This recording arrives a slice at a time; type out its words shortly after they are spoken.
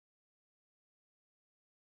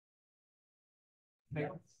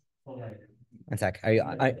One sec. Are you?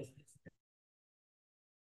 I'm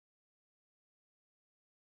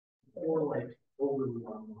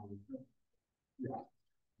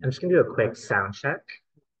just gonna do a quick sound check.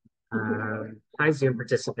 Hi, Zoom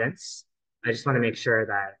participants. I just want to make sure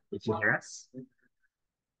that you can hear us.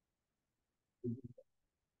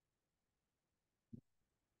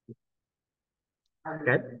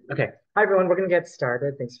 Good. Okay. Hi, everyone. We're going to get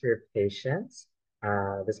started. Thanks for your patience.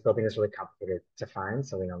 This building is really complicated to find,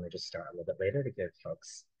 so we normally just start a little bit later to give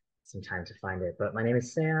folks some time to find it. But my name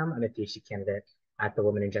is Sam. I'm a PhD candidate at the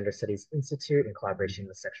Women and Gender Studies Institute in collaboration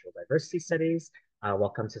with Sexual Diversity Studies.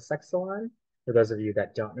 Welcome to Sex Salon. For those of you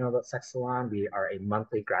that don't know about Sex Salon, we are a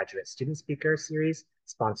monthly graduate student speaker series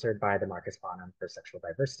sponsored by the Marcus Bonham for Sexual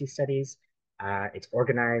Diversity Studies. It's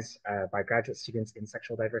organized by graduate students in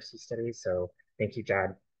sexual diversity studies. So thank you,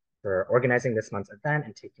 Jad, for organizing this month's event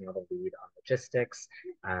and taking all the lead on logistics.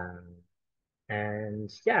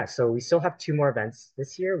 And yeah, so we still have 2 more events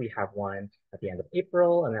this year. We have one at the end of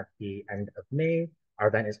April and at the end of May. Our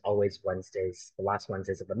event is always Wednesdays, the last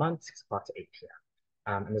Wednesdays of the month, 6 o'clock to 8 p.m.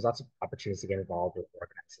 And there's lots of opportunities to get involved with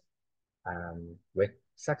organizing with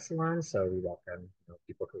Sex Salon. So we welcome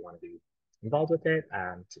people who want to be involved with it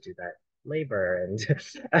to do that labor and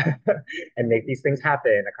and make these things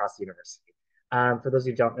happen across the university. For those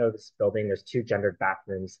who don't know this building, there's 2 gendered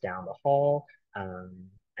bathrooms down the hall.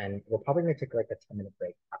 And we're probably going to take like a 10-minute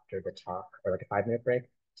break after the talk, or like a 5-minute break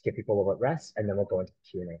to give people a little bit rest, and then we'll go into the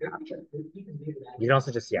Q&A after. You can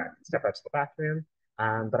also just, step out to the bathroom.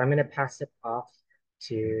 But I'm going to pass it off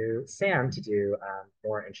to Sam to do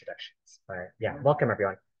more introductions. But yeah, welcome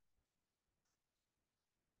everyone.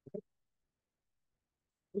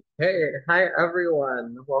 Hey, hi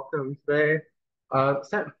everyone. Welcome today.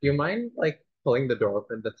 Sam, do you mind like pulling the door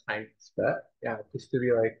open the tiniest bit? Yeah, just to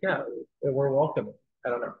be like, yeah, we're welcome. I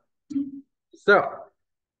don't know. So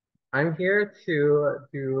I'm here to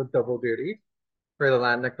do double duty for the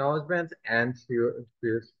land acknowledgement and to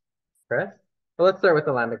introduce Chris. So let's start with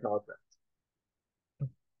the land acknowledgement.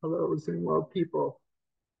 Hello, Zoom world people.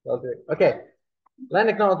 Okay, land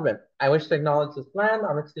acknowledgement. I wish to acknowledge this land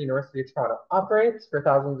on which the University of Toronto operates. For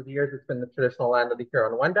thousands of years, it's been the traditional land of the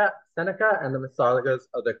Huron-Wendat, Seneca, and the Mississaugas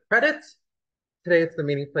of the Credit. Today, it's the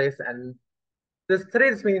meeting place, and this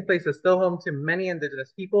meeting place is still home to many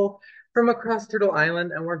Indigenous people from across Turtle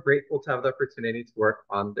Island, and we're grateful to have the opportunity to work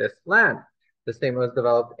on this land. The statement was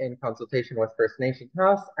developed in consultation with First Nation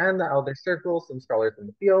House and the Elder Circle, some scholars in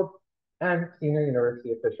the field, and senior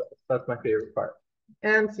university officials. That's my favorite part.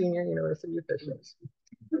 And senior university officials.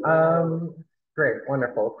 Great,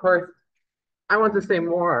 wonderful. Of course, I want to say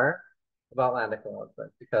more about land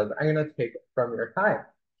acknowledgement because I'm going to take from your time.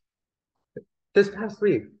 This past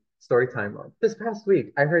week, story time mode. This past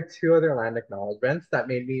week, I heard 2 other land acknowledgements that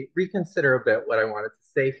made me reconsider a bit what I wanted to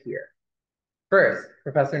say here. First,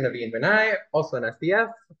 Professor Naveen Vinay, also an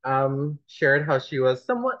SDS, shared how she was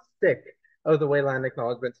somewhat sick of the way land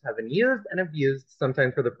acknowledgements have been used and abused,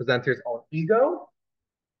 sometimes for the presenter's own ego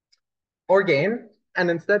or gain, and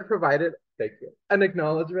instead provided, thank you, an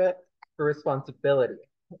acknowledgement for responsibility.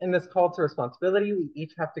 In this call to responsibility, we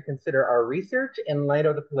each have to consider our research in light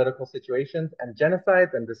of the political situations and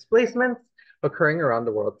genocides and displacements occurring around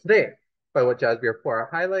the world today. By what Jasbir Kaur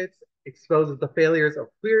highlights, exposes the failures of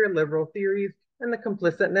queer liberal theories and the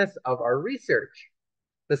complicitness of our research.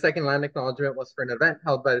 The second land acknowledgement was for an event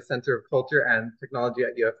held by the Center of Culture and Technology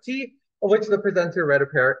at U of T, of which the presenter read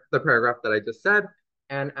the paragraph that I just said,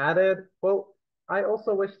 and added, quote, I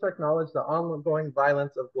also wish to acknowledge the ongoing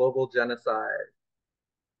violence of global genocide.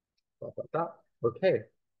 Okay,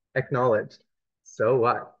 acknowledged. So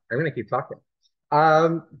what? I'm going to keep talking.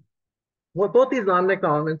 What both these land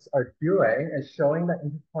acknowledgements are doing is showing the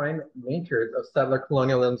intertwined natures of settler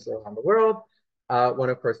colonialism around the world, one,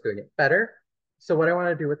 of course, doing it better. So what I want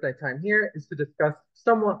to do with my time here is to discuss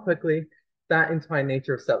somewhat quickly that entwined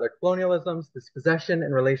nature of settler colonialism's dispossession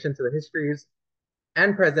in relation to the histories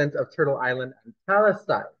and presence of Turtle Island and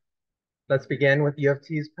Palestine. Let's begin with U of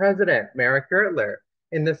T's president, Merrick Gertler.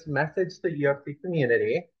 In this message to the U of T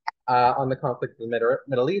community on the conflict in the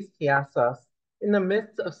Middle East, he asks us, in the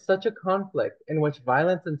midst of such a conflict in which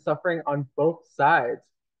violence and suffering on both sides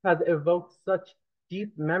has evoked such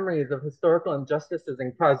deep memories of historical injustices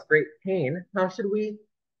and caused great pain, how should we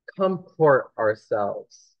comport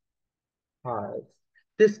ourselves? Pause.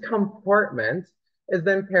 This comportment is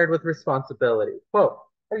then paired with responsibility. Quote,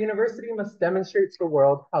 our university must demonstrate to the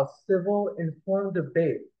world how civil, informed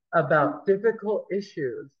debate about difficult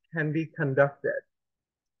issues can be conducted.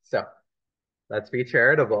 So, let's be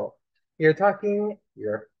charitable. You're talking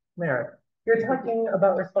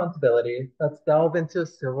about responsibility. Let's delve into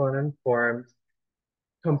civil and informed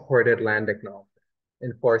comported land acknowledgement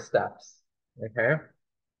in 4 steps. Okay,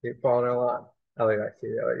 keep following along. LadyLike,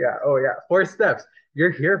 yeah, oh yeah, 4 steps.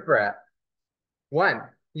 You're here for it. 1,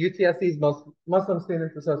 UTSC's Muslim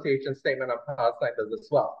Students Association Statement on Palestine does this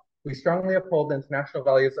well. We strongly uphold the international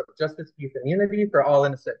values of justice, peace, and unity for all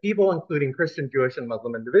innocent people, including Christian, Jewish, and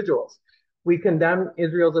Muslim individuals. We condemn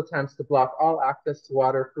Israel's attempts to block all access to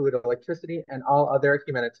water, food, electricity, and all other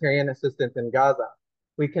humanitarian assistance in Gaza.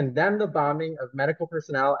 We condemn the bombing of medical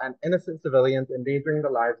personnel and innocent civilians, endangering the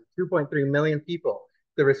lives of 2.3 million people.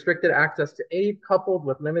 The restricted access to aid, coupled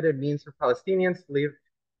with limited means for Palestinians to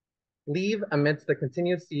leave amidst the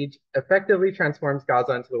continued siege, effectively transforms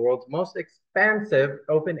Gaza into the world's most expansive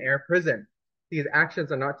open-air prison. These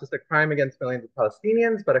actions are not just a crime against millions of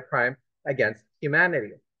Palestinians, but a crime against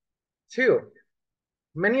humanity. 2,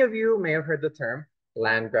 many of you may have heard the term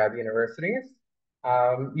land grab universities,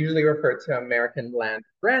 usually referred to American land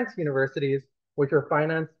grant universities, which were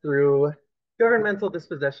financed through governmental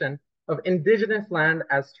dispossession of indigenous land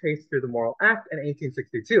as traced through the Morrill Act in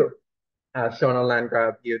 1862. Shown on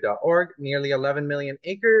landgrabu.org, nearly 11 million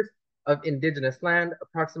acres of indigenous land,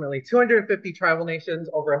 approximately 250 tribal nations,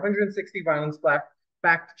 over 160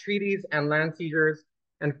 violence-backed treaties and land seizures,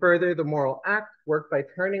 and further, the Morrill Act worked by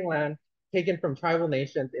turning land taken from tribal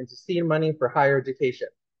nations into seed money for higher education.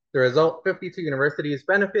 The result, 52 universities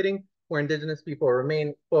benefiting, where indigenous people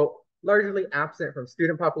remain, quote, largely absent from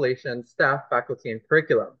student population, staff, faculty, and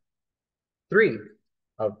curriculum. 3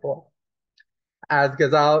 of 4. As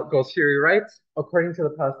Ghazal Golshiri writes, according to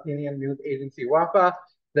the Palestinian news agency Wafa,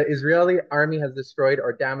 the Israeli army has destroyed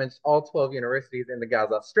or damaged all 12 universities in the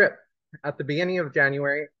Gaza Strip. At the beginning of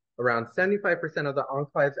January, around 75% of the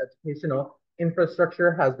enclave's educational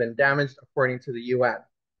infrastructure has been damaged, according to the UN.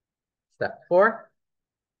 Step 4.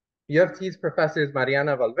 U of T's professors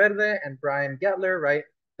Mariana Valverde and Brian Getler write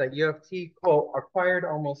that U of T, quote, acquired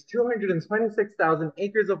almost 226,000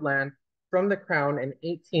 acres of land from the crown in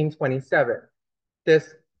 1827.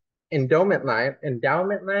 This endowment land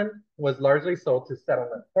was largely sold to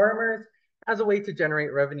settlement farmers as a way to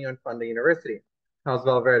generate revenue and fund the university. As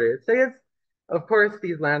Valverde says, of course,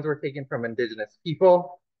 these lands were taken from indigenous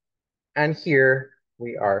people, and here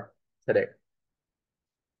we are today.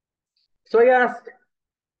 So I ask,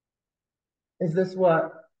 is this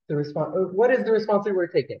what is the responsibility we're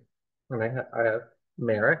taking? And I have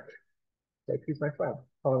Merrick, like he's my friend,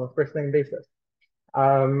 call him a first name basis.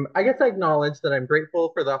 I guess I acknowledge that I'm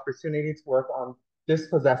grateful for the opportunity to work on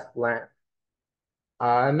dispossessed land.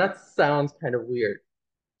 And that sounds kind of weird,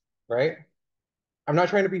 right? I'm not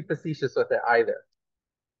trying to be facetious with it either.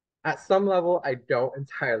 At some level, I don't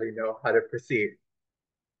entirely know how to proceed.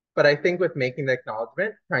 But I think with making the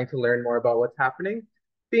acknowledgement, trying to learn more about what's happening,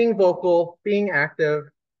 being vocal, being active,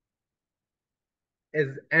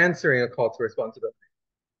 is answering a call to responsibility.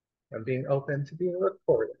 And being open to being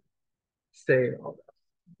recorded, saying all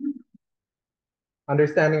that.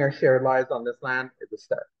 Understanding our shared lives on this land is a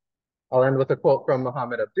start. I'll end with a quote from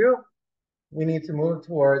Muhammad Abdul. We need to move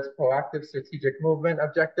towards proactive strategic movement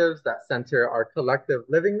objectives that center our collective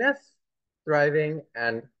livingness, thriving,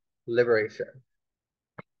 and liberation.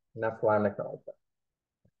 And that's why I'm acknowledging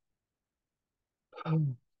that.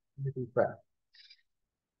 Deep breath.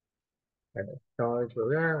 Okay. Acknowledge where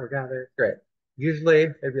we are, we're gathered. Great. Usually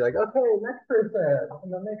it'd be like, okay, next person.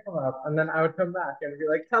 And then they come up. And then I would come back and be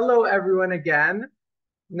like, hello, everyone again.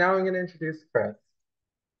 Now I'm going to introduce Chris.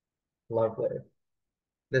 Lovely.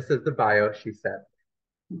 This is the bio she sent.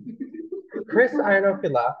 Chris Aino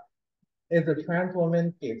Pihlak is a trans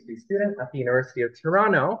woman PhD student at the University of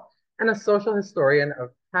Toronto and a social historian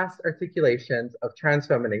of past articulations of trans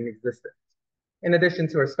feminine existence. In addition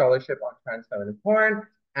to her scholarship on trans feminine porn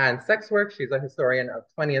and sex work, she's a historian of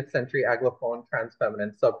 20th century Anglophone trans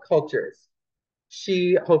feminine subcultures.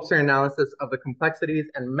 She hopes her analysis of the complexities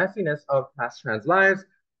and messiness of past trans lives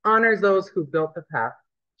honors those who built the path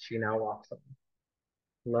she now walks on.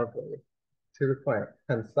 Lovely, to the point,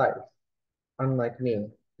 concise, unlike me,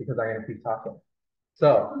 because I'm gonna keep talking.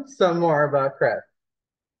 So, some more about Chris.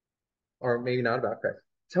 Or maybe not about Chris.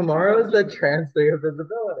 Tomorrow is the Trans Day of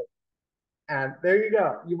Visibility. And there you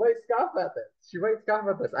go. You might scoff at this. She might scoff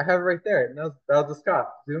at this. I have it right there. And that was a scoff.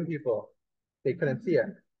 Zoom people, they couldn't see it,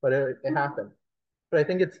 but it happened. But I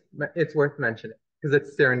think it's worth mentioning because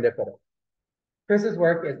it's serendipitous. Chris's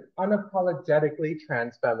work is unapologetically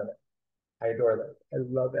trans feminine. I adore that. I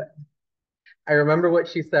love it. I remember what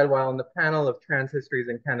she said while on the panel of trans histories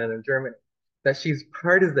in Canada and Germany, that she's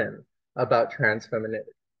partisan about trans femininity.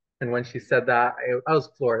 And when she said that, I was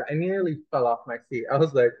floored. I nearly fell off my seat. I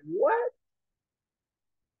was like, what?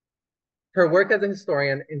 Her work as a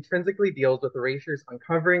historian intrinsically deals with erasure's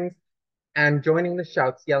uncoverings and joining the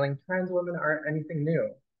shouts yelling, trans women aren't anything new.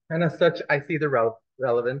 And as such, I see the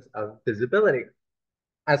relevance of visibility.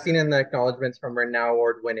 As seen in the acknowledgements from our now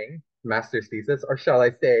award-winning master's thesis, or shall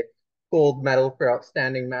I say, gold medal for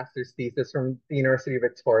outstanding master's thesis from the University of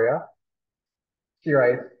Victoria. She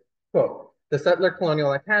writes, quote, the settler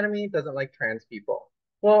colonial academy doesn't like trans people.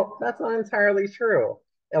 Well, that's not entirely true.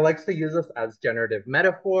 It likes to use us as generative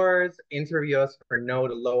metaphors, interview us for no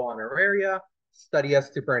to low honoraria, study us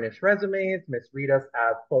to burnish resumes, misread us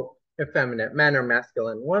as, quote, effeminate men or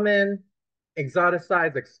masculine women,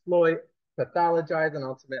 exoticize, exploit, pathologize, and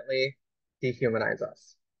ultimately dehumanize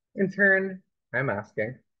us. In turn, I'm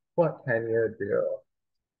asking, what can you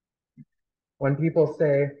do? When people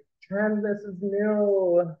say, transness is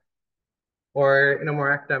new, or in a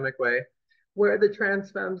more academic way, where are the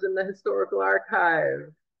trans femmes in the historical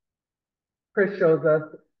archive? Chris shows us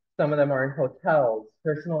some of them are in hotels,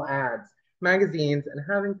 personal ads, magazines, and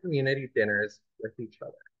having community dinners with each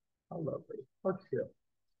other. How lovely. How cute.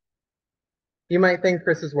 You might think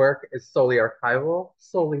Chris's work is solely archival,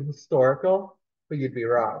 solely historical, but you'd be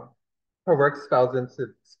wrong. Her work spills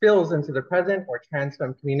into the present, where trans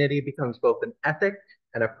femme community becomes both an ethic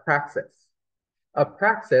and a praxis. A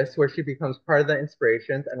praxis where she becomes part of the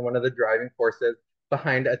inspirations and one of the driving forces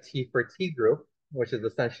behind a T4T group, which is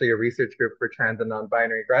essentially a research group for trans and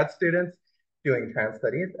non-binary grad students doing trans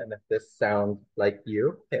studies. And if this sounds like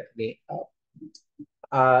you, hit me up.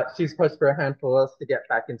 She's pushed for a handful of us to get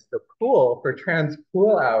back into the pool for trans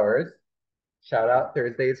pool hours. Shout out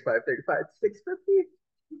Thursdays, 5:35 to 6:50.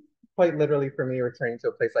 Quite literally for me, returning to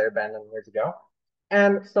a place I abandoned years ago.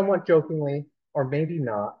 And somewhat jokingly, or maybe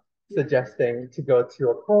not, suggesting to go to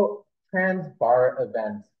a quote trans bar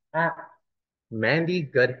event at Mandy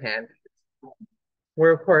Good Handies,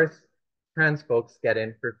 where of course trans folks get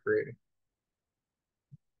in for free.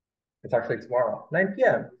 It's actually tomorrow, 9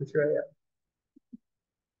 p.m. to 2 a.m.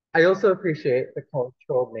 I also appreciate the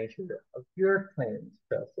controlled nature of your claims,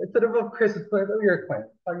 Chris. Instead of Chris's claims, of your claims.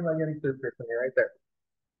 Talking about getting third person here, right there.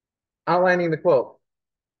 Outlining the quote.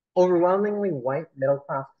 Overwhelmingly white,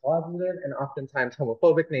 middle-class, closeted, and oftentimes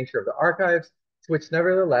homophobic nature of the archives, to which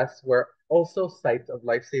nevertheless were also sites of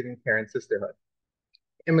life-saving care and sisterhood.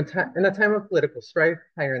 In a time of political strife,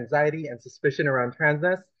 higher anxiety, and suspicion around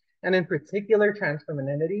transness, and in particular trans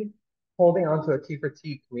femininity, holding onto a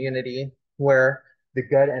T4T community where the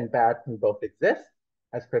good and bad can both exist,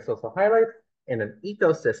 as Chris also highlights, in an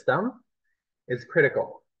ecosystem is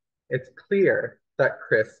critical. It's clear that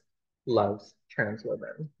Chris loves trans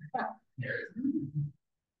women.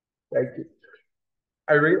 Thank you.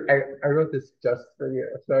 I wrote this just for you,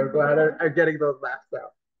 so I'm glad I'm getting those laughs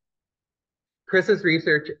out. Chris's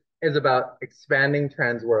research is about expanding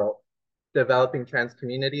trans world, developing trans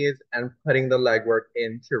communities, and putting the legwork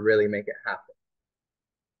in to really make it happen.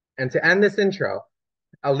 And to end this intro,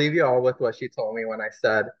 I'll leave you all with what she told me when I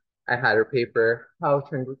said I had her paper, How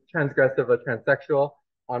Transgressive a Transsexual,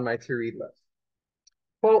 on my to-read list.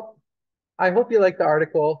 Quote, I hope you like the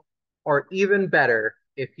article, or even better,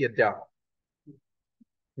 if you don't.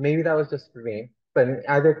 Maybe that was just for me, but in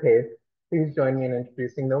either case, please join me in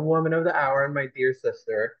introducing the woman of the hour and my dear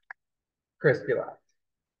sister, Chris Pihlak.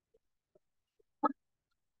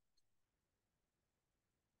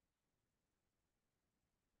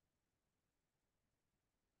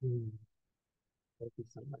 Thank you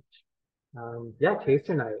so much. Yeah,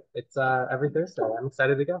 taster night. It's every Thursday. I'm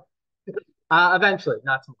excited to go. Eventually,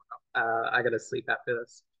 not tomorrow. I gotta sleep after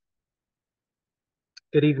this.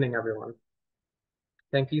 Good evening, everyone.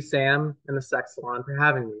 Thank you, Sam and the Sex Salon, for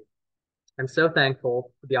having me. I'm so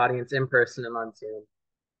thankful for the audience in person and on Zoom.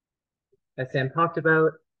 As Sam talked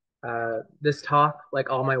about, this talk, like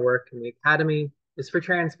all my work in the Academy, is for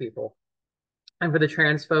trans people. And for the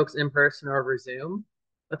trans folks in person or over Zoom,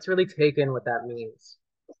 let's really take in what that means,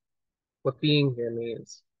 what being here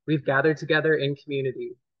means. We've gathered together in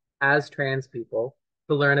community as trans people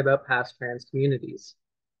to learn about past trans communities.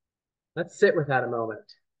 Let's sit with that a moment.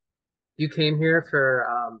 You came here for,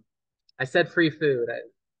 I said free food,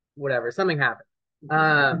 whatever, something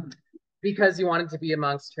happened. Because you wanted to be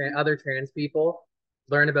amongst other trans people,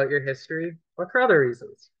 learn about your history, or for other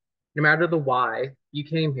reasons. No matter the why, you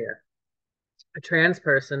came here. A trans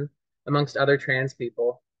person amongst other trans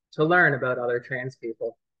people to learn about other trans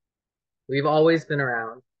people. We've always been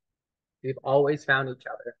around. We've always found each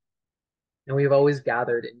other. And we've always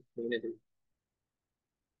gathered in community.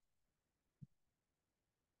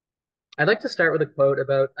 I'd like to start with a quote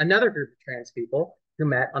about another group of trans people who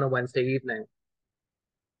met on a Wednesday evening.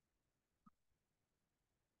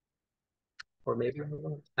 Or maybe,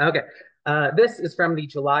 okay. This is from the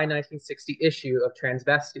July 1960 issue of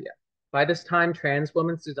Transvestia, By this time, trans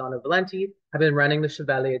woman Susanna Valenti had been running the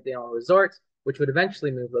Chevalier d'Eon resort, which would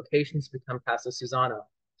eventually move locations to become Casa Susanna.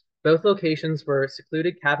 Both locations were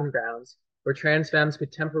secluded cabin grounds where trans femmes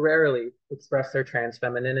could temporarily express their trans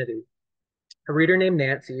femininity. A reader named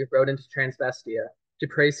Nancy wrote into Transvestia to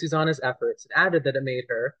praise Susanna's efforts and added that it made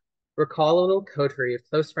her recall a little coterie of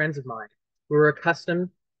close friends of mine who were accustomed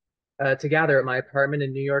to gather at my apartment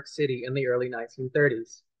in New York City in the early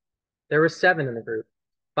 1930s. There were 7 in the group.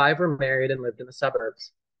 5 were married and lived in the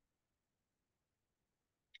suburbs.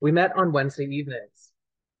 We met on Wednesday evenings.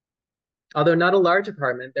 Although not a large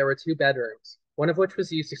apartment, there were 2 bedrooms, one of which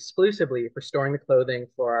was used exclusively for storing the clothing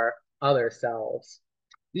for our other selves.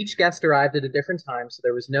 Each guest arrived at a different time, so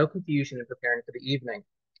there was no confusion in preparing for the evening.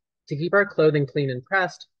 To keep our clothing clean and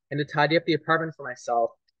pressed, and to tidy up the apartment for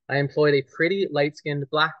myself, I employed a pretty, light-skinned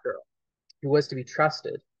black girl who was to be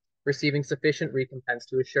trusted, receiving sufficient recompense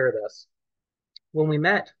to assure this. When we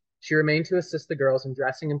met, she remained to assist the girls in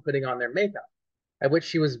dressing and putting on their makeup, at which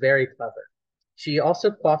she was very clever. She also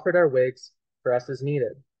coiffured our wigs for us as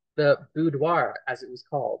needed. The boudoir, as it was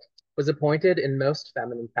called, was appointed in most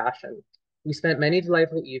feminine fashion. We spent many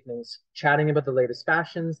delightful evenings chatting about the latest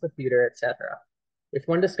fashions, the theater, etc. If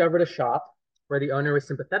one discovered a shop where the owner was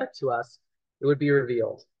sympathetic to us, it would be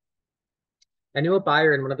revealed. I knew a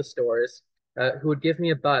buyer in one of the stores who would give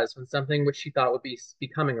me a buzz when something which she thought would be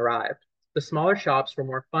becoming arrived. The smaller shops were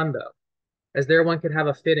more fun, though, as there one could have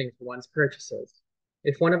a fitting for one's purchases.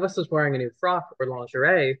 If one of us was wearing a new frock or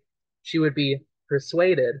lingerie, she would be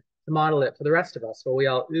persuaded to model it for the rest of us while we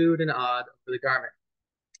all oohed and awed over the garment.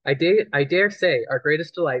 I dare say our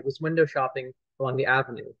greatest delight was window shopping along the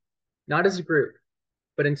avenue, not as a group,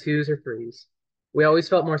 but in 2s or 3s. We always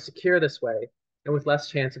felt more secure this way and with less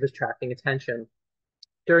chance of attracting attention.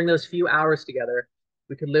 During those few hours together,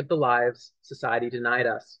 we could live the lives society denied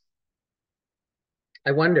us.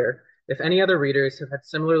 I wonder if any other readers have had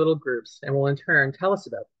similar little groups and will in turn tell us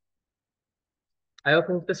about them. I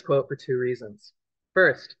open with this quote for 2 reasons.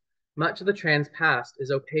 First, much of the trans past is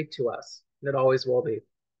opaque to us, and it always will be.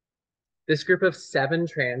 This group of 7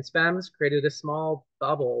 trans femmes created a small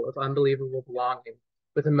bubble of unbelievable belonging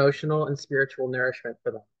with emotional and spiritual nourishment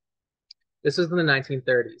for them. This was in the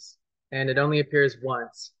 1930s, and it only appears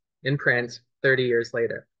once in print 30 years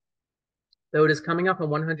later. Though it is coming up on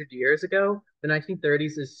 100 years ago, the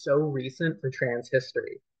 1930s is so recent for trans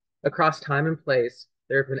history. Across time and place,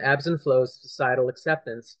 there have been ebbs and flows of societal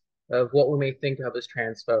acceptance of what we may think of as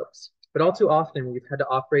trans folks. But all too often, we've had to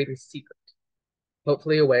operate in secret,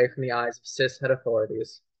 hopefully away from the eyes of cishet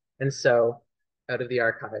authorities, and so out of the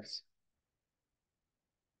archives.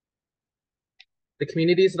 The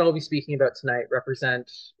communities that I'll be speaking about tonight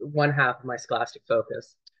represent one half of my scholastic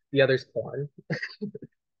focus, the other's porn.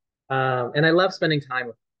 And I love spending time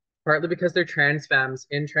with them, partly because they're trans femmes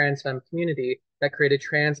in trans femme community that created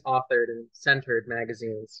trans-authored and centered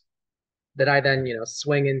magazines that I then,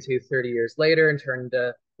 swing into 30 years later and turn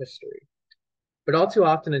into history. But all too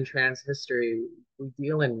often in trans history, we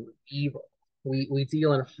deal in evil. We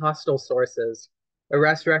deal in hostile sources,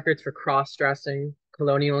 arrest records for cross-dressing,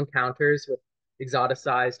 colonial encounters with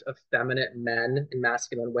exoticized, effeminate men and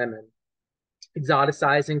masculine women,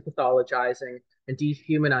 exoticizing, pathologizing, and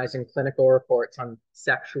dehumanizing clinical reports on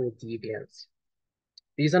sexual deviance.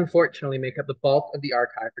 These unfortunately make up the bulk of the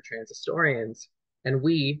archive for trans historians, and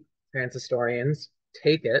we, trans historians,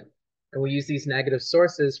 take it and we use these negative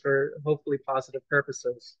sources for hopefully positive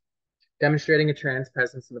purposes, demonstrating a trans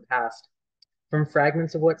presence in the past. From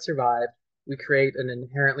fragments of what survived, we create an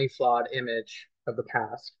inherently flawed image of the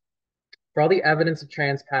past. For all the evidence of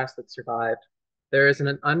trans past that survived, there is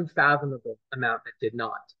an unfathomable amount that did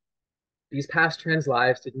not. These past trans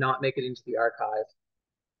lives did not make it into the archive,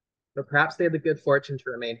 but perhaps they had the good fortune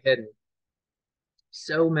to remain hidden.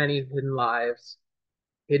 So many hidden lives,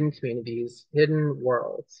 hidden communities, hidden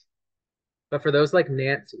worlds. But for those like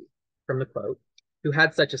Nancy, from the quote, who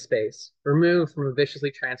had such a space, removed from a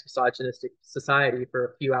viciously trans-misogynistic society for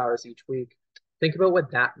a few hours each week, think about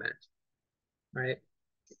what that meant, right?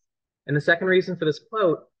 And the second reason for this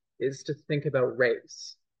quote is to think about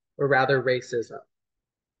race, or rather racism,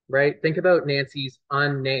 right? Think about Nancy's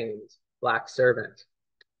unnamed Black servant.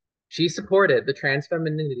 She supported the trans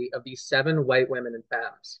femininity of these 7 white women and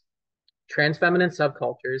femmes. Trans feminine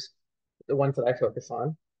subcultures, the ones that I focus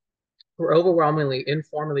on, were overwhelmingly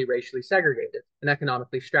informally racially segregated and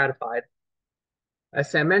economically stratified.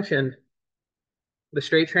 As Sam mentioned, the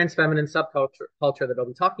straight trans feminine subculture that I'll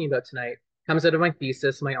be talking about tonight comes out of my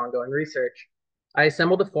thesis, my ongoing research. I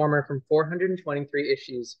assembled a former from 423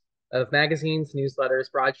 issues of magazines,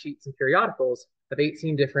 newsletters, broadsheets, and periodicals of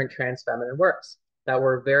 18 different trans feminine works, that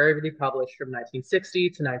were variably published from 1960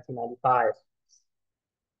 to 1995.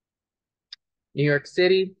 New York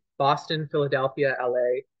City, Boston, Philadelphia,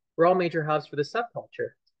 LA were all major hubs for the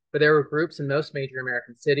subculture, but there were groups in most major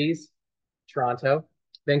American cities, Toronto,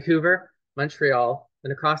 Vancouver, Montreal,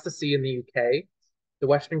 and across the sea in the UK, the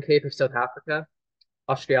Western Cape of South Africa,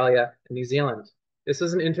 Australia, and New Zealand. This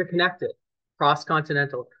is an interconnected,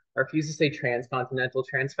 cross-continental, I refuse to say transcontinental,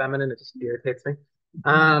 transfeminine, it just irritates me,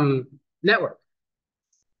 network.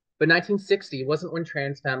 But 1960 wasn't when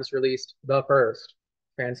Trans Femmes released the first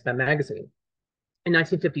Trans Femme magazine. In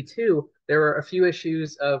 1952, there were a few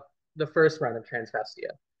issues of the first run of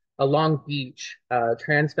Transvestia, a Long Beach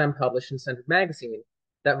trans femme published and centered magazine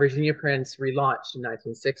that Virginia Prince relaunched in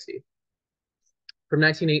 1960. From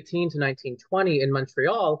 1918 to 1920 in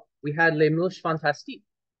Montreal, we had Les Mouches Fantastiques,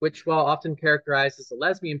 which, while often characterized as a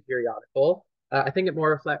lesbian periodical, I think it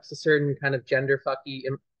more reflects a certain kind of gender-fucky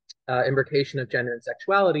imbrication of gender and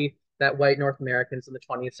sexuality that white North Americans in the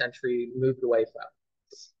 20th century moved away from.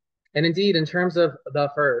 And indeed, in terms of the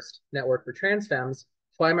first network for trans femmes,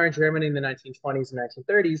 Weimar Germany in the 1920s and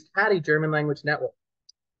 1930s had a German language network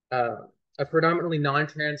of predominantly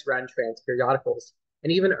non-trans run trans periodicals.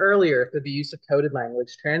 And even earlier, through the use of coded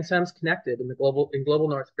language, trans femmes connected in global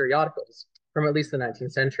North periodicals from at least the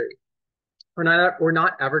 19th century. We're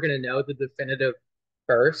not ever going to know the definitive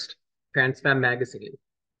first trans femme magazine.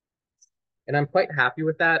 And I'm quite happy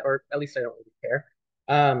with that, or at least I don't really care.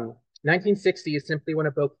 1960 is simply when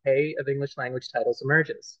a bouquet of English language titles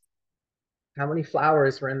emerges. How many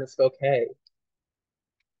flowers were in this bouquet?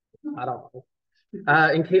 I don't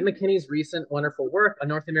know. In Kate McKinney's recent wonderful work, A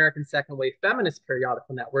North American Second Wave Feminist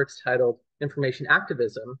Periodical Networks, titled Information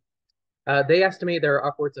Activism, they estimate there are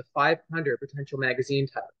upwards of 500 potential magazine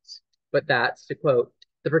titles. But that's, to quote,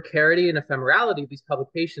 the precarity and ephemerality of these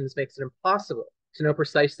publications makes it impossible to know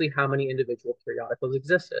precisely how many individual periodicals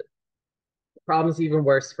existed. The problem is even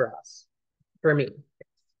worse for us, for me.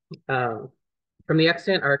 From the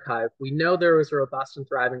extant archive, we know there was a robust and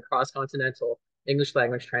thriving cross-continental English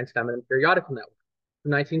language trans feminine periodical network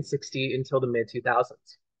from 1960 until the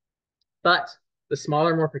mid-2000s. But the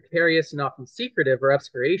smaller, more precarious, and often secretive or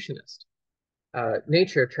obscurationist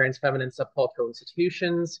nature of trans feminine subcultural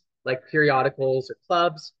institutions, like periodicals or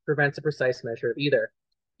clubs, prevents a precise measure of either.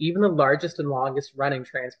 Even the largest and longest running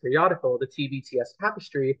trans periodical, the TVTS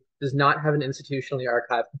Tapestry, does not have an institutionally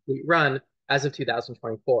archived complete run as of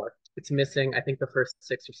 2024. It's missing, I think, the first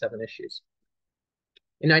 6 or 7 issues.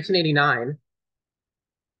 In 1989,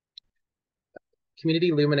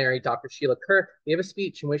 community luminary Dr. Sheila Kirk gave a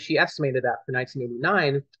speech in which she estimated that for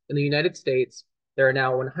 1989, in the United States, there are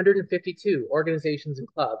now 152 organizations and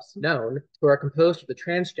clubs known who are composed of the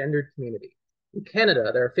transgendered community. In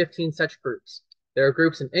Canada, there are 15 such groups. There are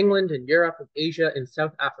groups in England, in Europe, in Asia, in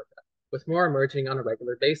South Africa, with more emerging on a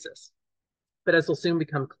regular basis. But as will soon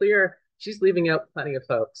become clear, she's leaving out plenty of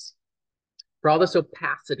folks. For all this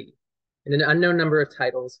opacity, in an unknown number of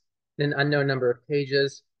titles, in an unknown number of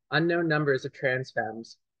pages, unknown numbers of trans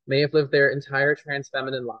femmes may have lived their entire trans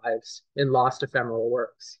feminine lives in lost ephemeral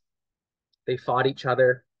works. They fought each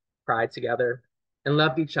other, cried together, and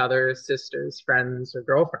loved each other as sisters, friends, or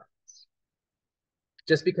girlfriends.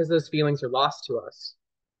 Just because those feelings are lost to us,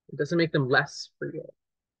 it doesn't make them less real.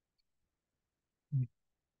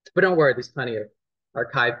 But don't worry, there's plenty of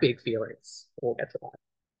archived big feelings. We'll get to that.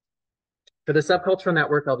 For the subcultural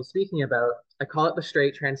network I'll be speaking about, I call it the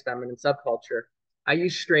straight trans feminine subculture. I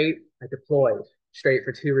use straight, I deployed straight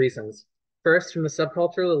for 2 reasons. First, from the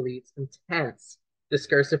subcultural elite's intense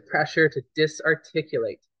discursive pressure to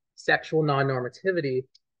disarticulate sexual non-normativity,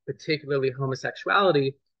 particularly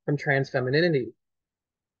homosexuality, from trans femininity.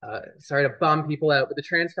 Sorry to bum people out, but the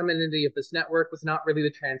trans femininity of this network was not really the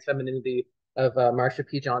trans femininity of Marsha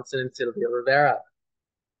P. Johnson and Sylvia Rivera.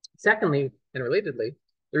 Secondly, and relatedly,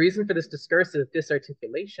 the reason for this discursive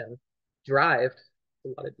disarticulation derived, a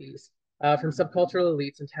lot of these, from subcultural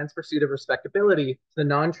elites' intense pursuit of respectability to the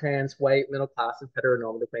non-trans, white, middle-class, and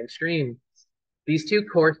heteronormative mainstream. These 2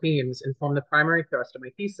 core themes inform the primary thrust of my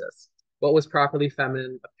thesis, what was properly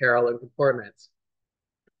feminine apparel and comportments.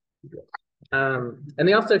 And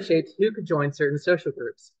they also shaped who could join certain social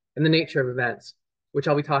groups and the nature of events, which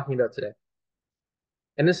I'll be talking about today.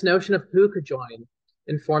 And this notion of who could join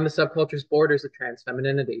informed the subculture's borders of trans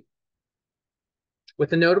femininity. With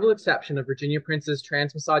the notable exception of Virginia Prince's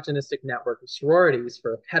trans-misogynistic network of sororities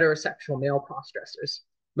for heterosexual male cross-dressers,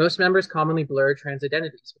 most members commonly blurred trans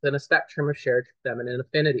identities within a spectrum of shared feminine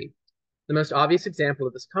affinity. The most obvious example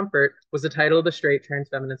of this comfort was the title of the straight trans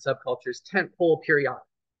feminine subculture's tentpole periodic,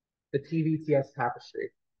 the TVTS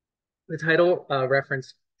Tapestry. The title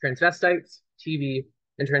referenced transvestites, TV,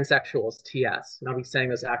 and transsexuals, TS. And I'll be saying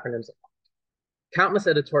those acronyms. Countless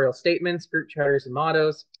editorial statements, group charters, and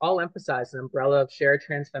mottos all emphasize an umbrella of shared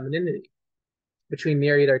trans femininity between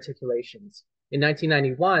myriad articulations. In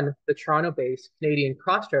 1991, the Toronto-based Canadian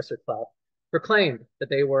Crossdresser Club proclaimed that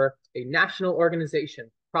they were a national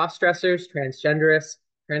organization, crossdressers, transgenderists,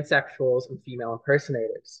 transsexuals, and female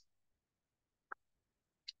impersonators.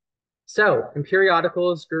 So, in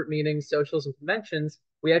periodicals, group meetings, socials, and conventions,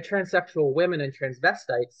 we had transsexual women and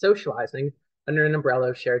transvestites socializing under an umbrella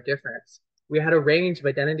of shared difference. We had a range of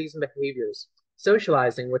identities and behaviors,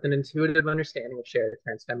 socializing with an intuitive understanding of shared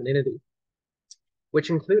trans femininity, which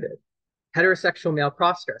included heterosexual male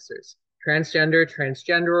crossdressers, transgender,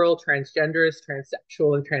 transgenderal, transgenderist,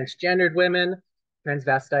 transsexual, and transgendered women,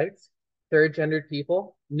 transvestites, third gendered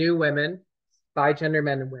people, new women, bigender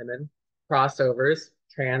men and women, crossovers,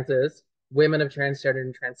 transes, women of transgender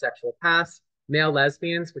and transsexual past, male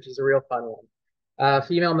lesbians, which is a real fun one,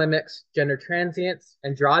 female mimics, gender transients,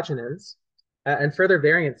 androgynous, and further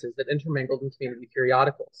variances that intermingled in community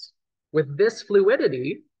periodicals. With this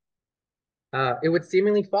fluidity, it would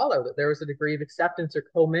seemingly follow that there was a degree of acceptance or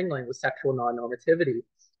commingling with sexual non-normativity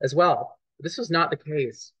as well. But this was not the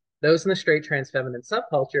case. Those in the straight trans feminine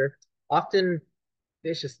subculture often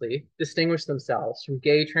viciously distinguished themselves from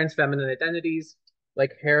gay trans feminine identities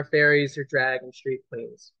like hair fairies or drag and street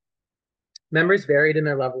queens. Members varied in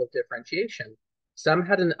their level of differentiation. Some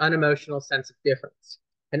had an unemotional sense of difference,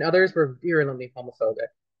 and others were virulently homophobic.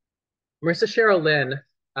 Marissa Cheryl Lynn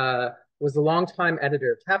was the longtime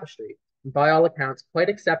editor of Tapestry, and by all accounts, quite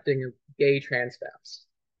accepting of gay trans femmes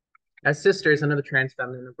as sisters under the trans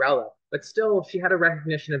feminine umbrella, but still she had a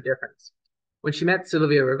recognition of difference. When she met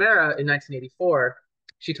Sylvia Rivera in 1984,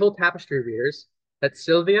 she told Tapestry readers that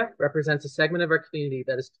Sylvia represents a segment of our community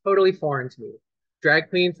that is totally foreign to me, drag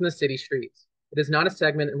queens in the city streets. It is not a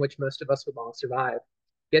segment in which most of us would long survive.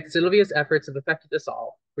 Yet Sylvia's efforts have affected us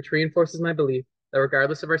all, which reinforces my belief that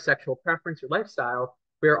regardless of our sexual preference or lifestyle,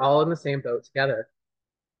 we are all in the same boat together.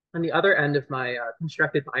 On the other end of my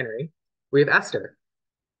constructed binary, we have Esther,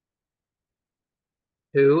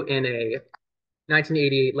 who in a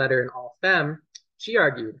 1988 letter in All Femme, she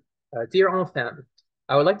argued, Dear All Femme,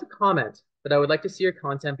 I would like to comment that I would like to see your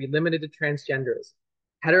content be limited to transgenders,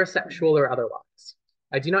 heterosexual or otherwise.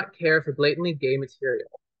 I do not care for blatantly gay material,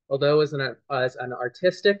 although as an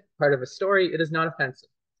artistic part of a story, it is not offensive.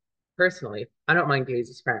 Personally, I don't mind gays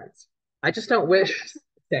as friends. I just don't wish,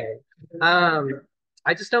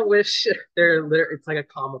 I just don't wish it's like a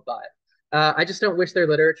comma but. I just don't wish their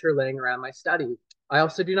literature laying around my study. I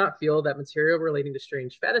also do not feel that material relating to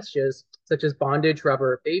strange fetishes, such as bondage,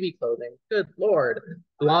 rubber, or baby clothing, good Lord,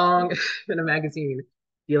 belong in a magazine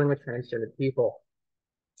dealing with transgender people.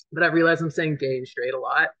 But I realize I'm saying gay and straight a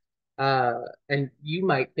lot, and you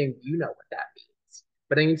might think you know what that means.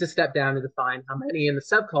 But I need to step down to define how many in the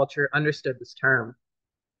subculture understood this term.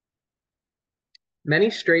 Many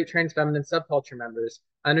straight trans feminine subculture members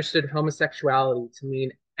understood homosexuality to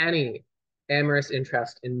mean any amorous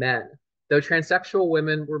interest in men, though transsexual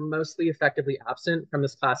women were mostly effectively absent from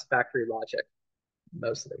this classificatory logic,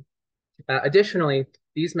 mostly. Additionally,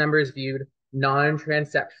 these members viewed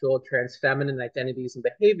non-transsexual, trans-feminine identities and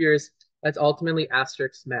behaviors as ultimately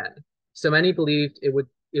asterisk men. So many believed it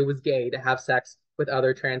was gay to have sex with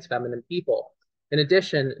other trans-feminine people. In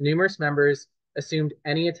addition, numerous members assumed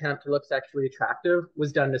any attempt to look sexually attractive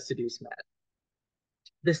was done to seduce men.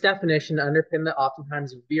 This definition underpinned the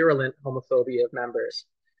oftentimes virulent homophobia of members.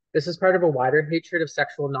 This is part of a wider hatred of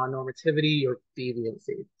sexual non-normativity or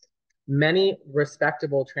deviancy. Many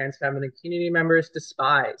respectable trans feminine community members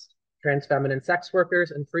despised trans feminine sex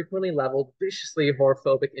workers and frequently leveled viciously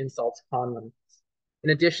homophobic insults upon them. In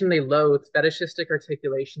addition, they loathed fetishistic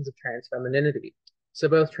articulations of trans femininity. So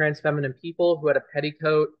both trans feminine people who had a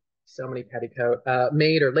petticoat,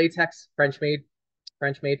 maid or latex French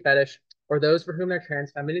maid fetish, or those for whom their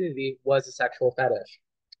trans femininity was a sexual fetish.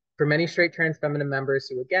 For many straight trans feminine members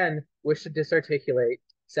who, again, wish to disarticulate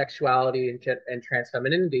sexuality and trans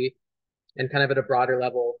femininity, and kind of at a broader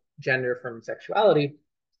level, gender from sexuality,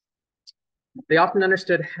 they often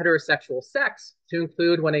understood heterosexual sex to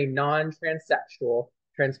include when a non-transsexual,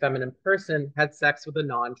 trans-feminine person had sex with a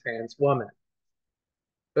non-trans woman.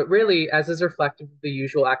 But really, as is reflective of the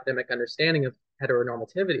usual academic understanding of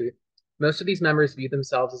heteronormativity, most of these members viewed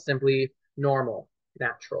themselves as simply normal,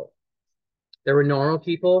 natural. There were normal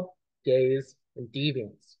people, gays, and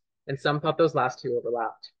deviants, and some thought those last two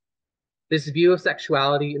overlapped. This view of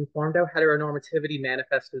sexuality informed how heteronormativity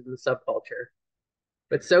manifested in the subculture,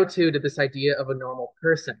 but so too did this idea of a normal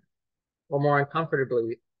person, or more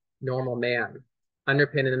uncomfortably, normal man,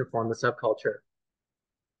 underpin and inform the subculture.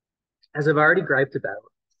 As I've already griped about,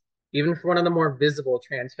 even for one of the more visible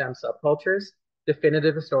trans femme subcultures,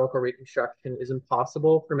 definitive historical reconstruction is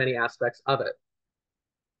impossible for many aspects of it.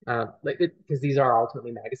 Because these are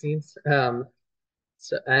ultimately magazines. And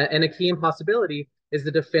a key impossibility is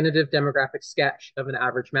the definitive demographic sketch of an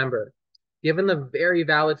average member. Given the very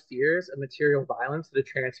valid fears of material violence that a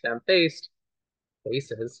trans femme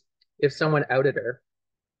faces, if someone outed her,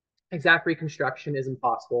 exact reconstruction is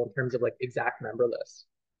impossible in terms of like exact member lists.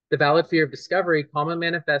 The valid fear of discovery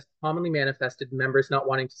commonly manifested in members not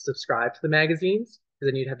wanting to subscribe to the magazines,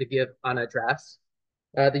 because then you'd have to give an address.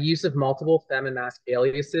 The use of multiple femme and masc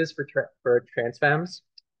aliases for trans femmes,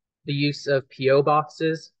 the use of PO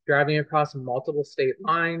boxes driving across multiple state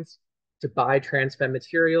lines to buy trans femme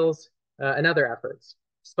materials, and other efforts.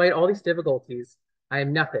 Despite all these difficulties, I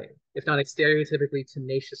am nothing if not a stereotypically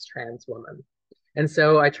tenacious trans woman. And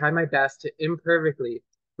so I try my best to imperfectly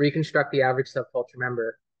reconstruct the average subculture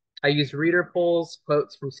member. I use reader polls,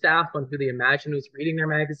 quotes from staff on who they imagine was reading their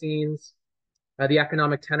magazines, the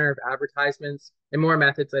economic tenor of advertisements, and more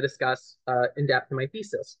methods I discuss in depth in my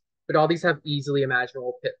thesis. But all these have easily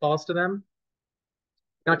imaginable pitfalls to them.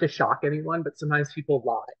 Not to shock anyone, but sometimes people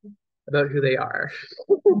lie about who they are.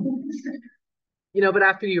 But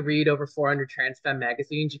after you read over 400 trans femme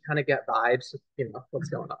magazines, you kind of get vibes of, what's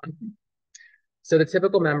going on. So the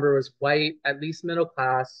typical member was white, at least middle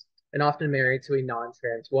class, and often married to a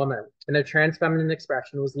non-trans woman. And their trans feminine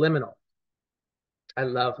expression was liminal. I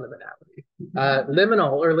love liminality.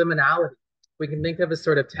 Liminal or liminality, we can think of as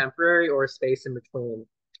sort of temporary or a space in between.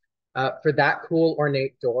 For that cool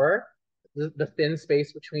ornate door, the thin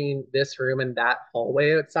space between this room and that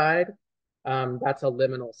hallway outside, that's a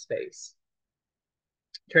liminal space.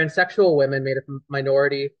 Transsexual women made up a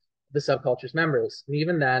minority of the subculture's members, and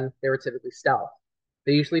even then, they were typically stealth.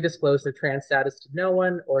 They usually disclosed their trans status to no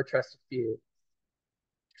one or a trusted few.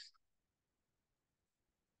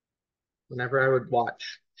 Whenever I would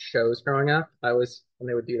watch shows growing up, when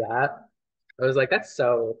they would do that, I was like, that's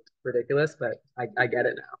so ridiculous, but I get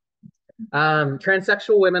it now.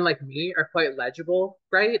 Transsexual women like me are quite legible,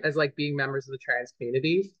 right? As like being members of the trans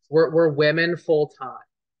community. We're women full time.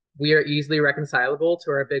 We are easily reconcilable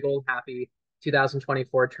to our big old happy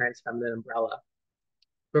 2024 trans feminine umbrella.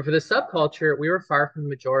 But for the subculture, we were far from the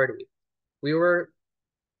majority. We were,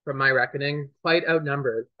 from my reckoning, quite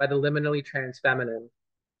outnumbered by the liminally trans feminine.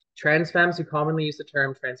 Trans femmes who commonly use the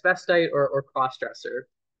term transvestite or crossdresser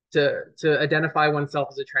to identify oneself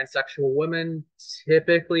as a transsexual woman,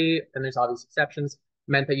 typically, and there's obvious exceptions,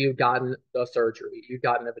 meant that you've gotten the surgery, you've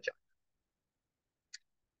gotten a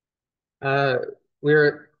vagina.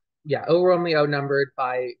 We're overwhelmingly outnumbered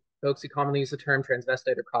by folks who commonly use the term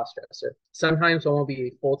transvestite or crossdresser. Sometimes one will be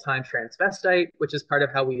a full-time transvestite, which is part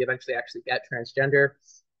of how we eventually actually get transgender.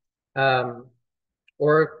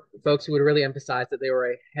 Or folks who would really emphasize that they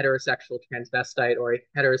were a heterosexual transvestite or a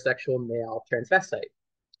heterosexual male transvestite.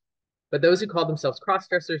 But those who called themselves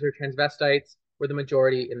crossdressers or transvestites were the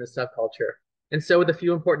majority in the subculture. And so with a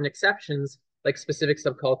few important exceptions, like specific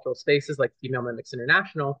subcultural spaces like Female Mimics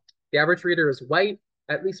International, the average reader is white,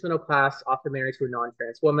 at least middle class, often married to a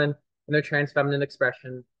non-trans woman, and their trans feminine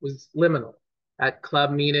expression was liminal. At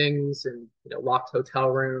club meetings and locked hotel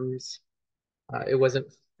rooms, it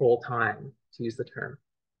wasn't full-time, to use the term.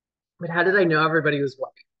 But how did I know everybody was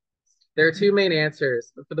white? There are two main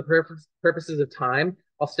answers. But for the purposes of time,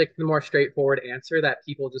 I'll stick to the more straightforward answer that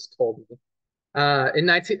people just told me.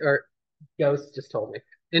 Ghosts just told me.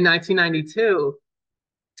 In 1992,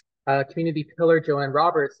 community pillar Joanne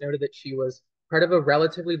Roberts noted that she was part of a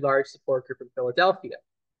relatively large support group in Philadelphia.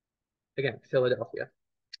 Again, Philadelphia.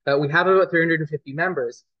 We have about 350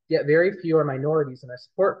 members, yet very few are minorities in our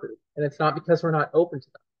support group. And it's not because we're not open to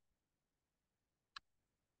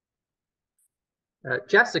them.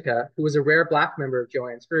 Jessica, who was a rare Black member of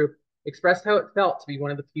Joanne's group, expressed how it felt to be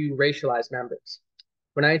one of the few racialized members.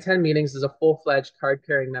 When I attend meetings as a full-fledged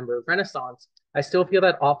card-carrying member of Renaissance, I still feel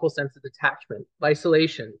that awful sense of detachment, of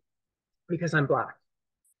isolation, because I'm Black.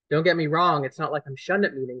 Don't get me wrong, it's not like I'm shunned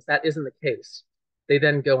at meetings. That isn't the case. They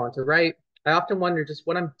then go on to write, I often wonder just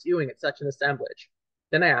what I'm doing at such an assemblage.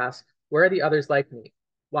 Then I ask, where are the others like me?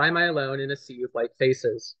 Why am I alone in a sea of white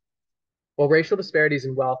faces? While racial disparities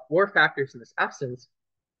in wealth were factors in this absence,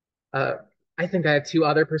 I think I have two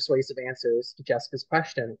other persuasive answers to Jessica's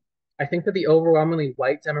question. I think that the overwhelmingly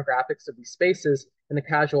white demographics of these spaces and the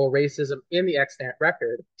casual racism in the extant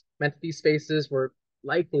record meant that these spaces were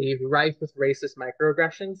likely rife with racist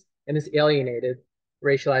microaggressions and has alienated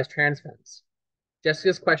racialized trans femmes.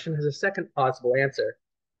 Jessica's question has a second plausible answer.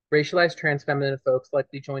 Racialized trans feminine folks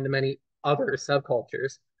likely joined the many other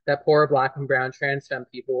subcultures that poor Black and brown trans femme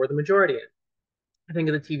people were the majority in. I think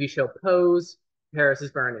of the TV show Pose, Paris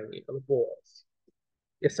is Burning, the Bulls.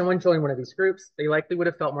 If someone joined one of these groups, they likely would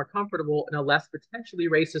have felt more comfortable in a less potentially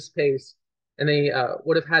racist space, and they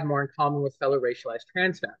would have had more in common with fellow racialized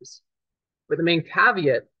trans femmes. But the main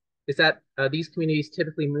caveat is that these communities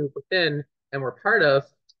typically move within and were part of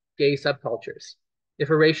gay subcultures. If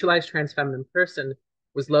a racialized trans feminine person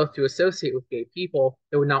was loath to associate with gay people,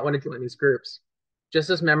 they would not want to join these groups. Just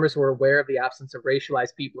as members were aware of the absence of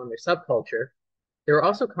racialized people in their subculture, they were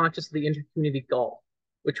also conscious of the intercommunity gulf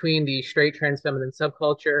between the straight trans feminine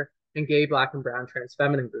subculture and gay, black, and brown trans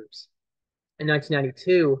feminine groups. In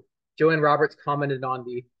 1992, Joanne Roberts commented on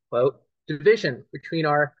the, quote, division between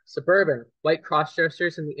our suburban white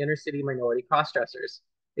crossdressers and the inner city minority crossdressers.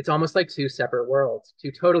 It's almost like two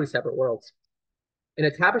totally separate worlds. In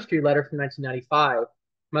a Tapestry letter from 1995,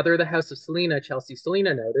 mother of the House of Selena, Chelsea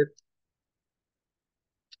Selena, noted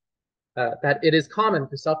that it is common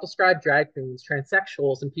for self-described drag queens,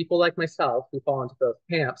 transsexuals, and people like myself who fall into both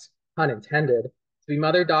camps, pun intended, to be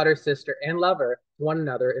mother, daughter, sister, and lover to one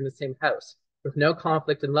another in the same house, with no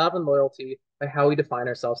conflict in love and loyalty by how we define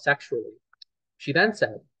ourselves sexually. She then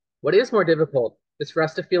said, what is more difficult is for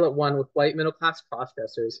us to feel at one with white middle-class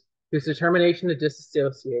crossdressers whose determination to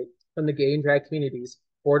disassociate from the gay and drag communities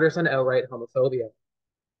borders on outright homophobia.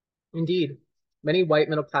 Indeed, many white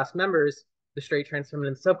middle-class members of the straight trans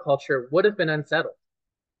feminine subculture would have been unsettled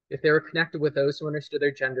if they were connected with those who understood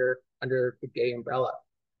their gender under the gay umbrella.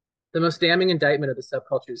 The most damning indictment of the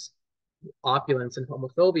subculture's opulence and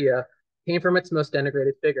homophobia came from its most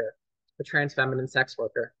denigrated figure, the trans feminine sex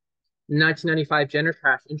worker. In the 1995 Gender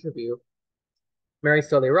Crash interview, Mary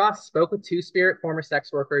Soleil Ross spoke with Two-Spirit former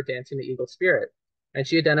sex worker Dancing the Eagle Spirit, and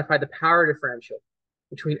she identified the power differential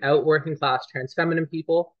between outworking class trans feminine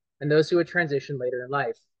people and those who would transition later in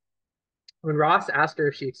life. When Ross asked her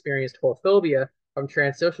if she experienced holophobia from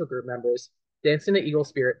trans social group members, Dancing the Eagle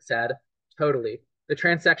Spirit said, totally. The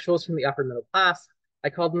transsexuals from the upper middle class, I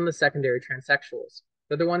call them the secondary transsexuals.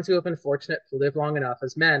 They're the ones who have been fortunate to live long enough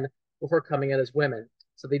as men before coming out as women,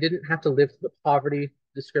 so they didn't have to live through the poverty,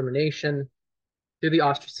 discrimination, through the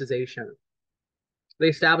ostracization. They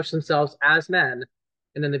established themselves as men,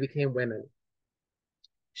 and then they became women.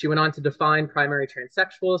 She went on to define primary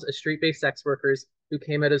transsexuals as street-based sex workers who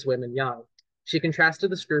came out as women young. She contrasted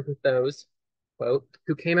this group with those, quote,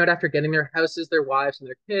 who came out after getting their houses, their wives, and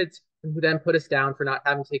their kids, and who then put us down for not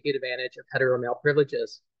having taken advantage of hetero male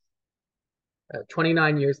privileges.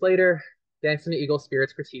 29 years later, Dancing the Eagle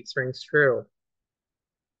Spirit's critique rings true.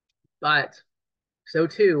 But so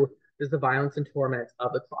too is the violence and torment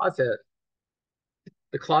of the closet.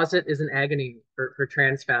 The closet is an agony for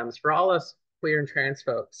trans femmes, for all us queer and trans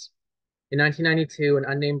folks. In 1992, an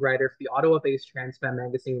unnamed writer for the Ottawa-based Trans Femme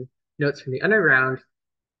magazine, Notes from the Underground,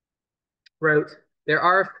 wrote, there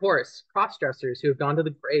are, of course, cross-dressers who have gone to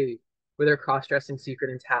the grave with their cross-dressing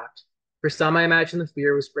secret intact. For some, I imagine the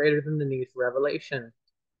fear was greater than the need for revelation.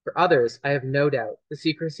 For others, I have no doubt, the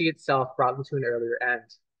secrecy itself brought them to an earlier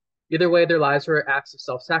end. Either way, their lives were acts of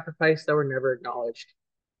self-sacrifice that were never acknowledged.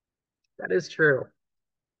 That is true.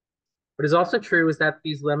 What is also true is that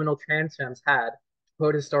these liminal trans femmes had, to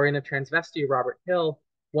quote historian of transvestite Robert Hill,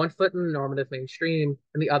 one foot in the normative mainstream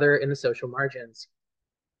and the other in the social margins.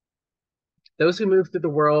 Those who moved through the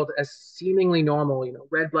world as seemingly normal,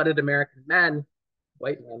 red-blooded American men,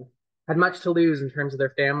 white men, had much to lose in terms of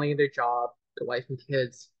their family, their job, their wife and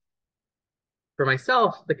kids. For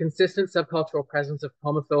myself, the consistent subcultural presence of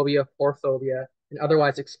homophobia, whorephobia, and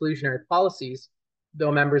otherwise exclusionary policies,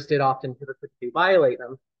 though members did often hypocritically violate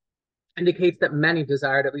them, indicates that many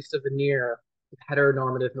desired at least a veneer of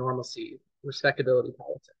heteronormative normalcy, respectability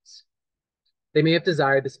politics. They may have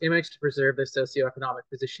desired this image to preserve their socioeconomic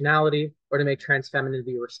positionality or to make trans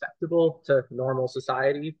femininity respectable to normal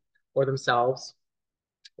society or themselves,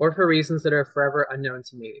 or for reasons that are forever unknown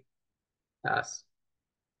to me.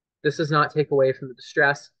 This does not take away from the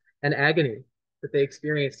distress and agony that they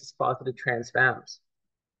experienced as closeted trans femmes,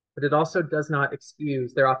 but it also does not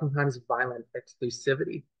excuse their oftentimes violent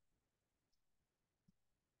exclusivity.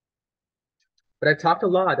 But I've talked a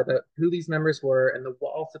lot about who these members were and the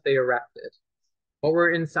walls that they erected. What were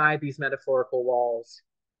inside these metaphorical walls?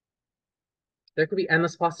 There could be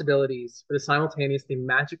endless possibilities for the simultaneously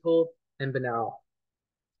magical and banal.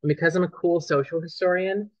 And because I'm a cool social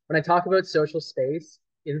historian, when I talk about social space,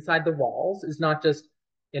 inside the walls is not just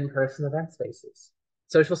in-person event spaces.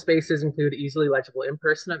 Social spaces include easily legible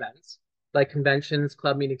in-person events, like conventions,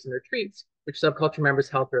 club meetings, and retreats, which subculture members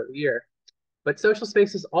held throughout the year. But social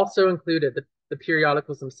spaces also included the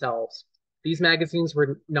periodicals themselves. These magazines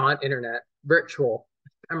were non-internet, virtual,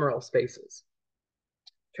 ephemeral spaces.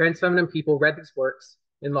 Trans feminine people read these works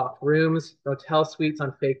in locked rooms, motel suites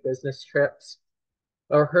on fake business trips,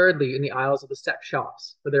 or hurriedly in the aisles of the sex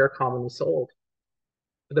shops where they are commonly sold.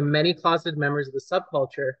 For the many closeted members of the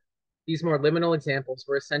subculture, these more liminal examples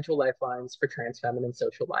were essential lifelines for trans feminine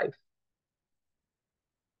social life.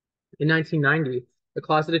 In 1990, a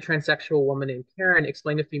closeted transsexual woman named Karen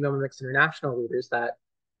explained to Female Mimics International readers that,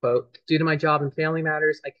 quote, due to my job and family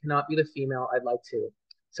matters, I cannot be the female I'd like to.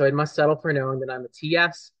 So I must settle for knowing that I'm a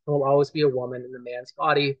TS and will always be a woman in a man's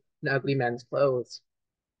body in ugly men's clothes.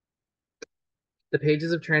 The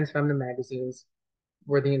pages of trans feminine magazines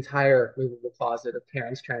were the entire movable closet of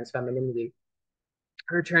Karen's trans femininity.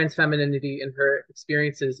 Her trans femininity and her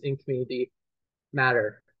experiences in community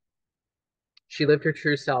matter. She lived her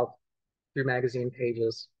true self through magazine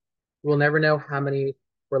pages. We'll never know how many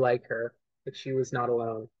were like her, but she was not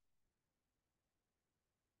alone.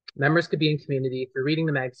 Members could be in community through reading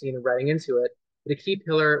the magazine and writing into it, but a key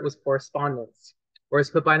pillar was correspondence, or as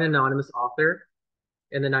put by an anonymous author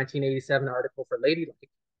in the 1987 article for LadyLike,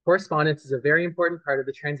 correspondence is a very important part of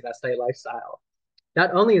the transvestite lifestyle.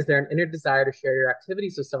 Not only is there an inner desire to share your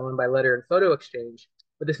activities with someone by letter and photo exchange,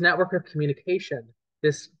 but this network of communication,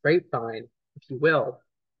 this grapevine, if you will,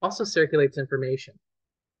 also circulates information.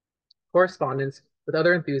 Correspondence with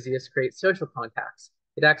other enthusiasts creates social contacts.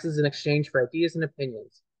 It acts as an exchange for ideas and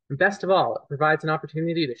opinions. And best of all, it provides an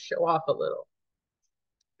opportunity to show off a little.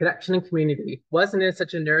 Connection and community wasn't it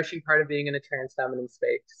such a nourishing part of being in a trans feminine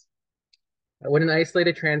space? When an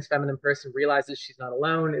isolated trans feminine person realizes she's not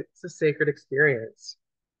alone, it's a sacred experience.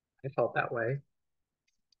 I felt that way.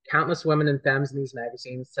 Countless women and femmes in these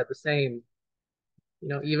magazines said the same. You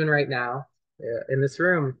know, even right now, in this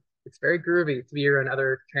room, it's very groovy to be around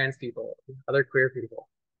other trans people, other queer people.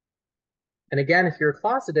 And again, if you're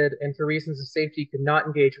closeted and for reasons of safety could not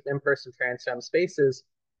engage with in-person trans femme spaces,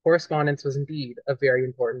 correspondence was indeed a very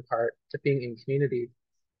important part to being in community.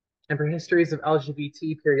 And for histories of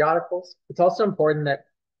LGBT periodicals, it's also important that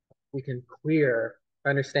we can clear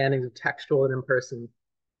understandings of textual and in-person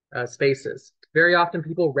spaces. Very often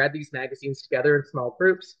people read these magazines together in small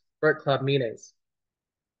groups or at club meetings.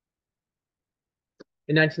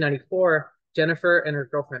 In 1994, Jennifer and her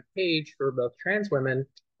girlfriend Paige, who were both trans women,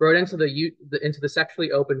 wrote into the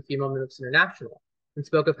sexually open Female Mimics International and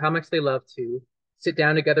spoke of how much they love to sit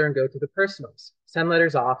down together and go through the personals, send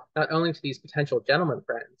letters off not only to these potential gentleman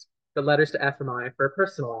friends, but letters to FMI for a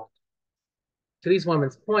personal act. To these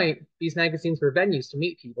women's point, these magazines were venues to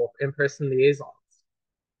meet people for in-person liaisons.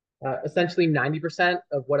 Essentially 90%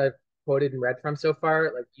 of what I've quoted and read from so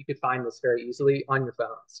far, like you could find this very easily on your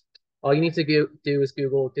phones. All you need to do is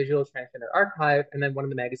Google Digital Transgender Archive and then one of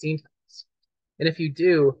the magazine titles. And if you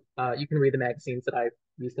do, you can read the magazines that I've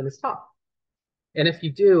used in this talk. And if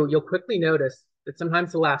you do, you'll quickly notice that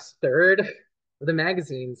sometimes the last third of the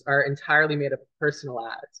magazines are entirely made up of personal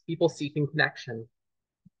ads, people seeking connection.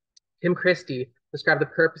 Tim Christie described the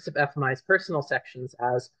purpose of FMI's personal sections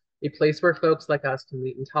as a place where folks like us can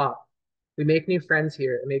meet and talk. We make new friends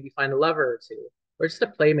here and maybe find a lover or two, or just a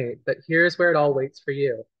playmate, but here's where it all waits for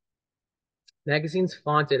you. Magazines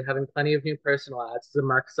flaunted having plenty of new personal ads as a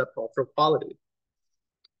mark of subcultural quality,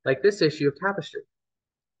 like this issue of Tapestry,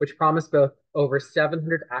 which promised both over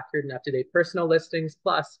 700 accurate and up-to-date personal listings,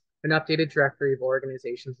 plus an updated directory of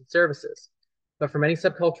organizations and services. But for many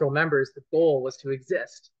subcultural members, the goal was to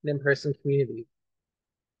exist in in-person community.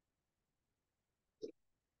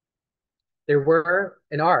 There were,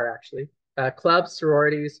 and are actually, clubs,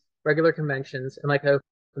 sororities, regular conventions, and like I opened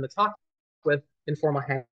the talk with, informal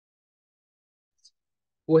hangouts.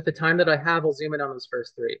 With the time that I have, I'll zoom in on those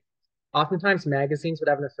first three. Oftentimes, magazines would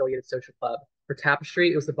have an affiliated social club. For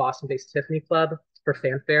Tapestry, it was the Boston-based Tiffany Club. For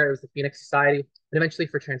Fanfare, it was the Phoenix Society. And eventually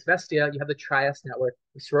for Transvestia, you have the Trias network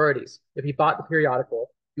of sororities. If you bought the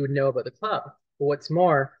periodical, you would know about the club. But what's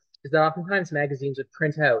more is that oftentimes magazines would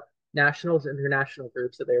print out national to international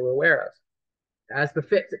groups that they were aware of. As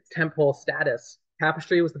befits its tentpole status,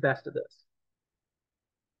 Tapestry was the best of this.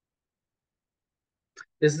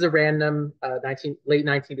 This is a random late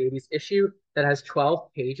 1980s issue that has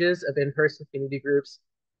 12 pages of in-person community groups,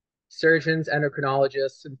 surgeons,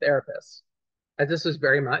 endocrinologists, and therapists. As this was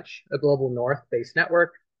very much a global North-based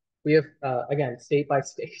network, we have, again, state by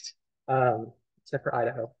state, except for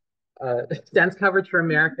Idaho, dense coverage for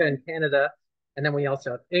America and Canada, and then we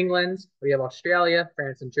also have England, we have Australia,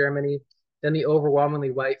 France, and Germany, then the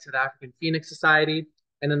overwhelmingly white South African Phoenix Society,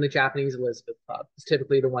 and then the Japanese Elizabeth Club. It's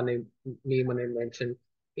typically the one they mean when they mention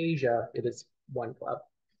Asia. It is one club.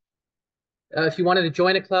 If you wanted to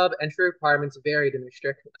join a club, entry requirements varied in their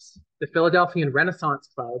strictness. The Philadelphian Renaissance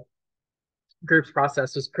Club group's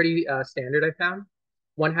process was pretty standard, I found.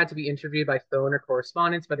 One had to be interviewed by phone or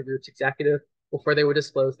correspondence by the group's executive. before they would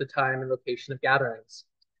disclose the time and location of gatherings.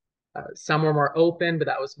 Some were more open, but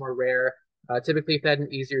that was more rare. Typically, if they had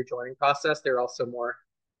an easier joining process, they were also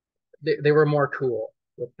they were more cool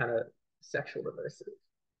with kind of sexual diversity.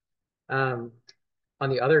 On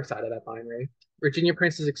the other side of that binary, Virginia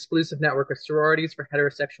Prince's exclusive network of sororities for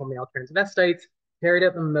heterosexual male transvestites carried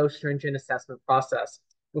out the most stringent assessment process.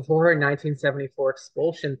 Before her 1974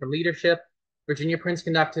 expulsion from leadership, Virginia Prince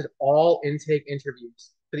conducted all intake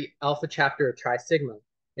interviews for the Alpha chapter of Tri Sigma,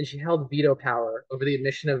 and she held veto power over the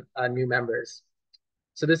admission of new members.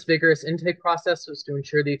 So this vigorous intake process was to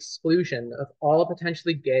ensure the exclusion of all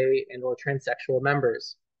potentially gay and or transsexual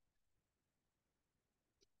members.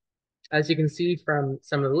 As you can see from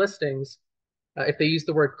some of the listings, if they used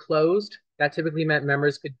the word closed, that typically meant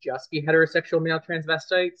members could just be heterosexual male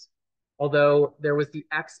transvestites, although there was the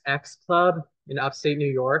XX Club in upstate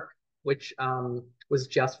New York, which was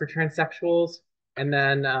just for transsexuals. And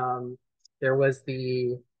then there was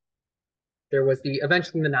eventually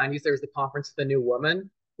in the 90s, there was the Conference of the New Woman,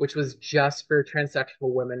 which was just for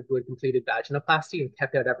transsexual women who had completed vaginoplasty and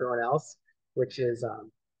kept out everyone else, which is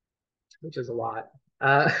a lot.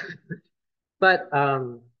 But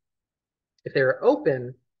if they were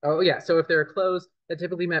open, so if they were closed, that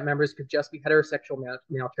typically meant members could just be heterosexual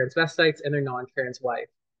male transvestites and their non-trans wife.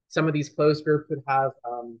 Some of these closed groups would have,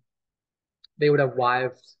 they would have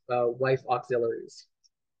wife auxiliaries.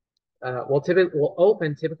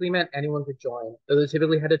 Open typically meant anyone could join, though they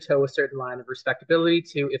typically had to toe a certain line of respectability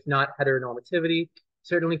to, if not heteronormativity,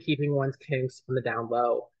 certainly keeping one's kinks on the down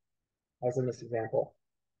low, as in this example.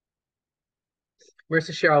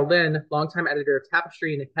 Marissa Cheryl Lynn, longtime editor of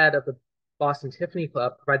Tapestry and head of the Boston Tiffany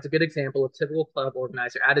Club, provides a good example of typical club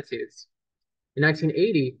organizer attitudes. In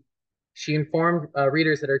 1980, she informed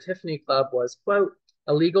readers that her Tiffany Club was, quote,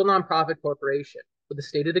 a legal nonprofit corporation with a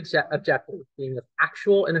stated objective being of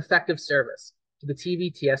actual and effective service to the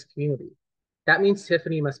TVTS community. That means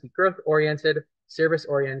Tiffany must be growth-oriented,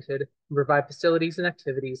 service-oriented, and provide facilities and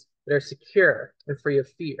activities that are secure and free of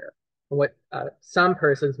fear, and what some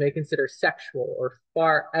persons may consider sexual or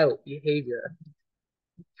far out behavior.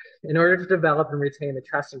 In order to develop and retain the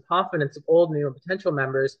trust and confidence of old, new, and potential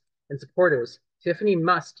members and supporters, Tiffany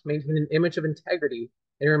must maintain an image of integrity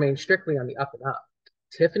and remain strictly on the up and up.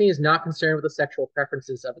 Tiffany is not concerned with the sexual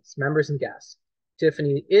preferences of its members and guests.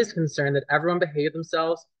 Tiffany is concerned that everyone behave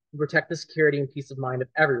themselves and protect the security and peace of mind of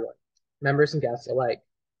everyone, members and guests alike.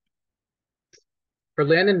 For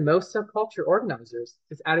Lynn and most subculture organizers,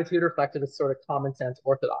 this attitude reflected a sort of common sense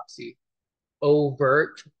orthodoxy.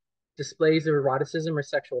 Overt displays of eroticism or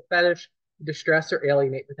sexual fetish distress or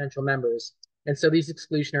alienate potential members. And so these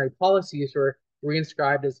exclusionary policies were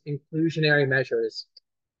reinscribed as inclusionary measures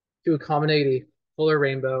to accommodate a fuller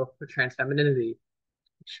rainbow for trans femininity,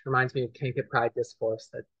 which reminds me of Kink at Pride discourse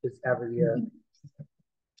that is every year.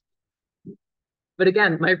 But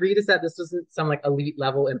again, my read is that this wasn't some like elite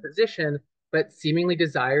level imposition, but seemingly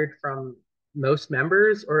desired from most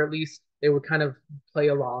members, or at least they would kind of play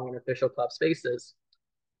along in official club spaces.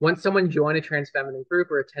 Once someone joined a trans feminine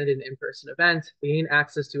group or attended an in-person event, they gained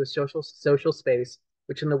access to a social space,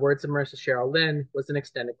 which in the words of Marissa Cheryl Lynn, was an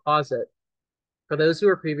extended closet. For those who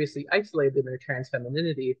were previously isolated in their trans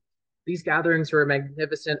femininity, these gatherings were a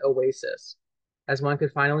magnificent oasis, as one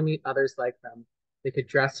could finally meet others like them. They could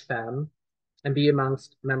dress femme and be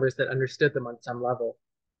amongst members that understood them on some level.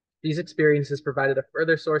 These experiences provided a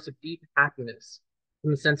further source of deep happiness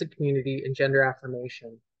from the sense of community and gender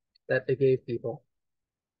affirmation that they gave people.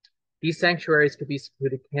 These sanctuaries could be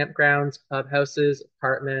secluded campgrounds, clubhouses,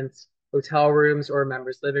 apartments, hotel rooms, or a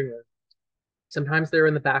member's living room. Sometimes they were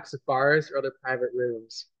in the backs of bars or other private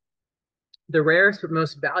rooms. The rarest but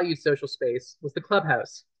most valued social space was the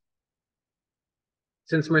clubhouse.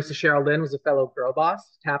 Since Marissa Cheryl Lynn was a fellow girl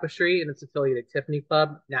boss, Tapestry and its affiliated Tiffany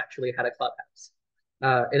Club naturally had a clubhouse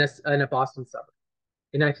in a Boston suburb.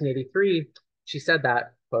 In 1983, she said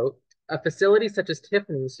that, quote, a facility such as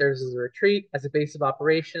Tiffany serves as a retreat, as a base of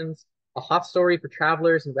operations, a hostelry for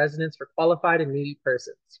travelers and residents for qualified and needy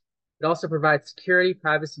persons. It also provides security,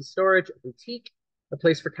 privacy, storage, a boutique, a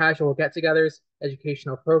place for casual get-togethers,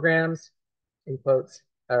 educational programs, in quotes,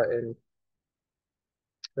 in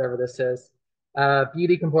whatever this is,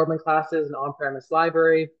 beauty comportment classes, an on-premise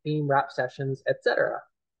library, theme rap sessions, etc.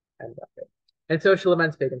 And social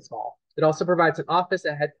events big and small. It also provides an office,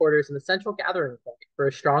 a headquarters, and a central gathering point for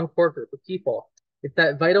a strong core group of people. It's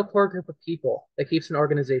that vital core group of people that keeps an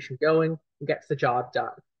organization going and gets the job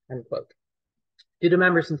done, end quote. Due to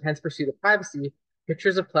members' intense pursuit of privacy,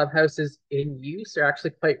 pictures of clubhouses in use are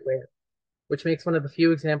actually quite rare, which makes one of the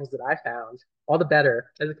few examples that I found all the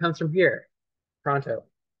better as it comes from here, Toronto.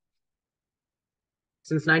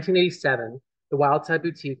 Since 1987, The Wildside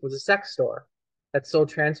Boutique was a sex store that sold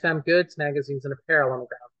trans femme goods, magazines, and apparel on the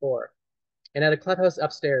ground floor, and had a clubhouse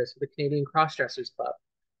upstairs for the Canadian Crossdressers Club.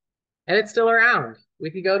 And it's still around. We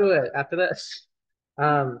could go to it after this.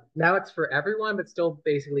 Now it's for everyone, but still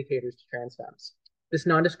basically caters to trans femmes. This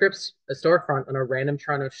nondescript storefront on a random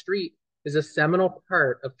Toronto street is a seminal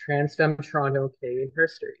part of Trans Femme Toronto Canadian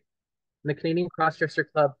history. In the Canadian Crossdresser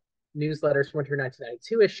Club newsletter's winter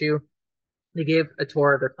 1992 issue, they gave a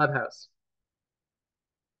tour of their clubhouse.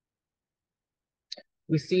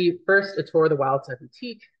 We see first a tour of the Wildside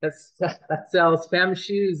Boutique that sells femme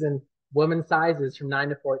shoes and women's sizes from 9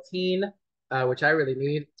 to 14, which I really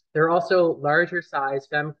need. There are also larger size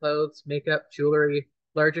femme clothes, makeup, jewelry,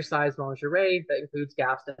 larger size lingerie that includes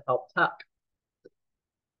gaps to help tuck.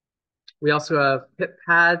 We also have hip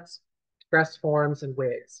pads, breast forms, and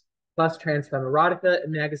wigs, plus trans femme erotica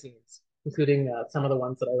and magazines, including some of the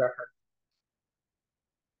ones that I referenced.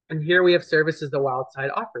 And here we have services the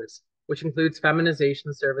Wildside offers, which includes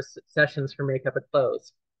feminization service sessions for makeup and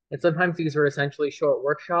clothes. And sometimes these are essentially short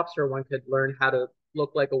workshops where one could learn how to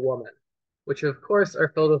look like a woman, which of course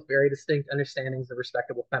are filled with very distinct understandings of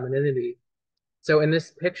respectable femininity. So in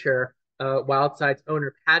this picture, Wildside's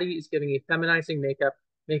owner, Patty, is giving a feminizing makeup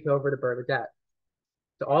makeover to Bernadette.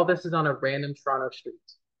 So all this is on a random Toronto street.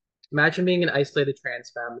 Imagine being an isolated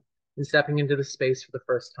trans femme and stepping into the space for the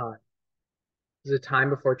first time. This is a time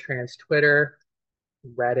before trans Twitter,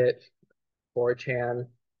 Reddit, 4chan,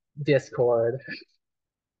 Discord.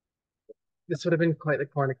 This would have been quite the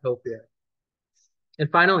cornucopia. And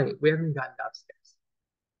finally, we haven't gotten upstairs.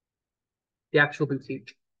 The actual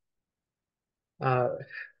boutique.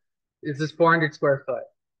 This is 400 square foot,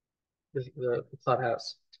 the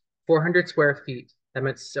clubhouse. 400 square feet. That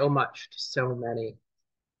meant so much to so many.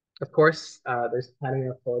 Of course, there's plenty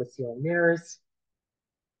of floor-to-ceiling mirrors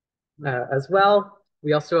as well.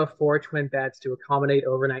 We also have 4 twin beds to accommodate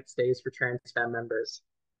overnight stays for trans femme members.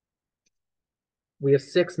 We have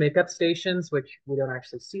 6 makeup stations, which we don't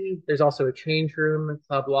actually see. There's also a change room,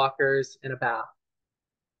 club lockers, and a bath.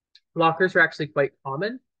 Lockers are actually quite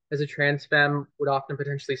common, as a trans femme would often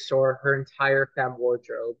potentially store her entire femme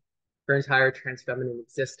wardrobe, her entire trans feminine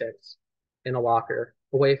existence in a locker,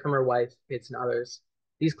 away from her wife, kids, and others.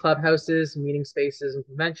 These clubhouses, meeting spaces, and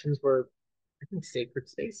conventions were, I think, sacred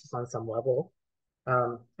spaces on some level.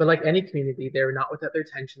 But like any community, they were not without their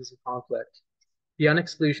tensions and conflict. The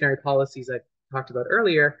unexclusionary policies I talked about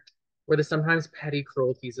earlier were the sometimes petty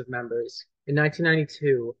cruelties of members. In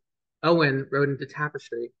 1992, Owen wrote into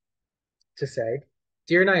Tapestry to say,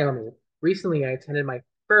 "Dear Naomi, recently I attended my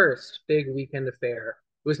first big weekend affair.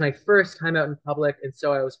 It was my first time out in public, and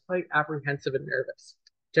so I was quite apprehensive and nervous.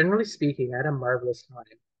 Generally speaking, I had a marvelous time.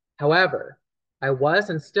 However, I was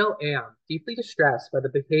and still am deeply distressed by the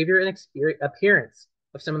behavior and appearance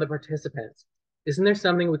of some of the participants. Isn't there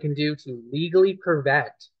something we can do to legally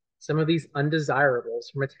prevent some of these undesirables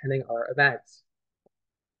from attending our events?"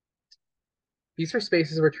 These were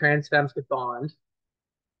spaces where trans femmes could bond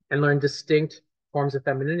and learn distinct forms of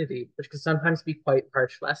femininity, which could sometimes be quite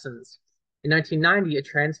harsh lessons. In 1990, a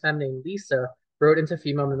trans femme named Lisa wrote into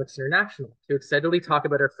Female Mimics International to excitedly talk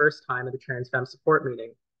about her first time at a trans femme support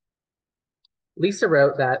meeting. Lisa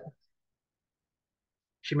wrote that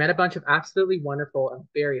she met a bunch of absolutely wonderful and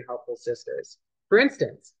very helpful sisters. For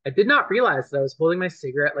instance, I did not realize that I was holding my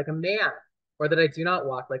cigarette like a man, or that I do not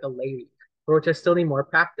walk like a lady, for which I still need more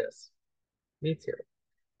practice. Me too.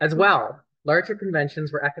 As well, larger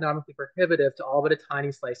conventions were economically prohibitive to all but a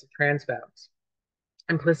tiny slice of trans femmes.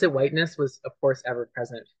 Implicit whiteness was, of course, ever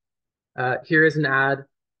present. Here is an ad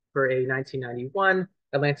for a 1991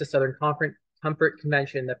 Atlanta Southern Comfort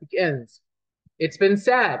Convention that begins, "It's been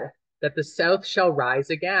said that the South shall rise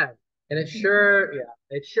again." And it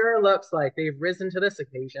sure looks like they've risen to this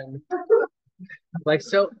occasion. Like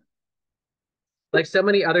so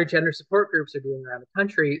many other gender support groups are doing around the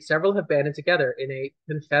country, several have banded together in a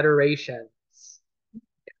confederation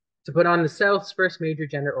to put on the South's first major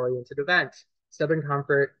gender-oriented event, Southern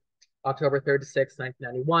Comfort, October 3rd to 6th,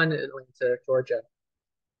 1991, in Atlanta, Georgia.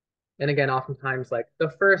 And again, oftentimes, like the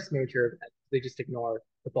first major event, they just ignore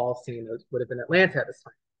the ball scene that would have been Atlanta at this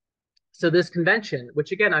time. So this convention,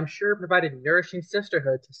 which again, I'm sure provided nourishing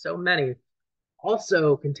sisterhood to so many,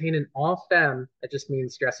 also contained an all-femme, that just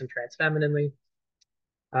means dressing trans femininely.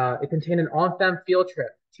 It contained an all-femme field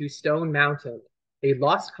trip to Stone Mountain, a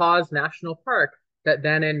lost cause national park that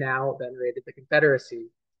then and now venerated the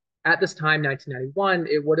Confederacy. At this time, 1991,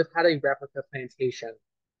 it would have had a replica plantation.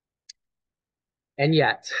 And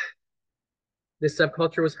yet, this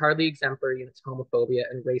subculture was hardly exemplary in its homophobia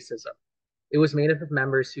and racism. It was made up of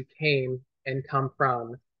members who came and come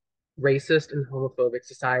from racist and homophobic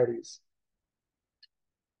societies.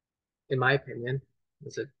 in my opinion,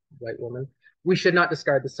 as a white woman, we should not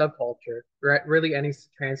discard the subculture, or really any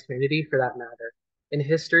trans community for that matter. In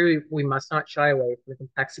history, we must not shy away from the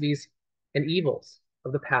complexities and evils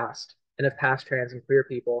of the past and of past trans and queer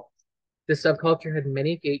people. This subculture had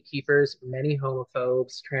many gatekeepers, many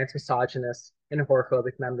homophobes, trans misogynists, and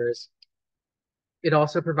horrorphobic members. It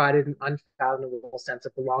also provided an unfathomable sense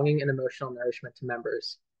of belonging and emotional nourishment to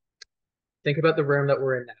members. Think about the room that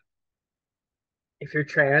we're in now. If you're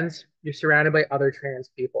trans, you're surrounded by other trans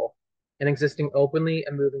people and existing openly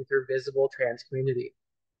and moving through visible trans community.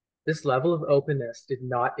 This level of openness did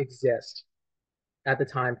not exist at the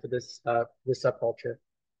time for this subculture.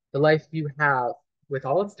 The life you have, with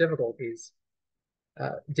all its difficulties,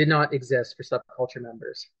 did not exist for subculture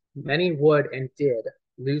members. Many would and did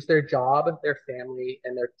lose their job, their family,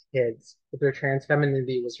 and their kids if their trans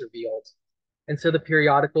femininity was revealed. And so the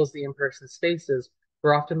periodicals, the in-person spaces,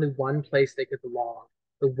 were often the one place they could belong,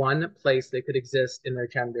 the one place they could exist in their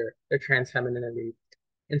gender, their trans femininity.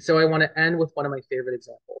 And so I want to end with one of my favorite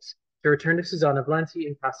examples. To return to Susanna Valenti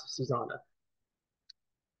in Casa Susanna.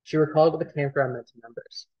 She recalled what the campground meant to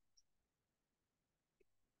members.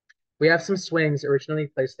 We have some swings originally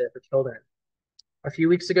placed there for children. A few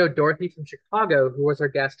weeks ago, Dorothy from Chicago, who was our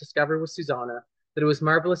guest, discovered with Susanna that it was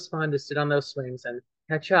marvelous fun to sit on those swings and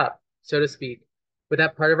catch up, so to speak, with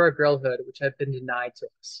that part of our girlhood which had been denied to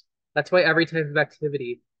us. That's why every type of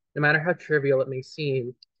activity, no matter how trivial it may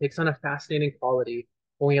seem, takes on a fascinating quality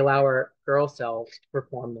when we allow our girl selves to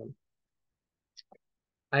perform them.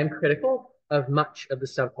 I am critical of much of the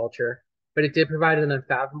subculture, but it did provide an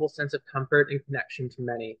unfathomable sense of comfort and connection to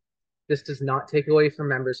many. This does not take away from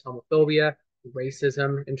members' homophobia,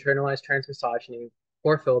 racism, internalized trans misogyny,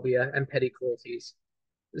 whorephobia, and petty cruelties.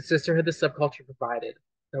 The sisterhood the subculture provided,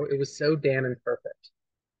 though it was so damn imperfect,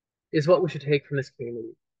 is what we should take from this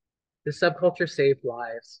community. The subculture saved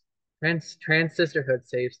lives. Trans sisterhood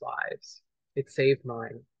saves lives. It saved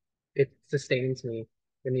mine. It sustains me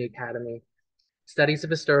in the academy. Studies of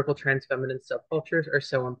historical trans feminine subcultures are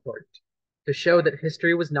so important to show that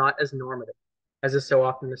history was not as normative as is so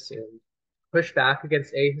often assumed. Push back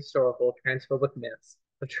against ahistorical transphobic myths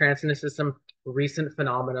of transness some recent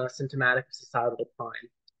phenomena symptomatic of societal decline.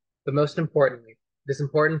 But most importantly, it is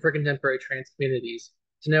important for contemporary trans communities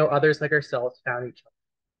to know others like ourselves found each other.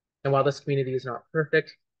 And while this community is not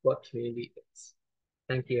perfect, what community is?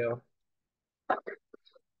 Thank you.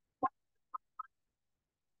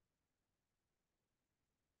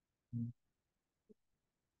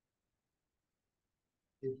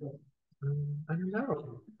 I don't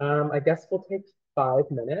know. I guess we'll take 5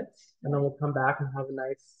 minutes and then we'll come back and have a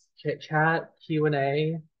nice chit chat,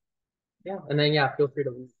 Q&A. Yeah, and then yeah, feel free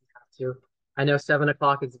to leave if you have to. I know 7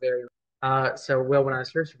 o'clock is very so Will, when I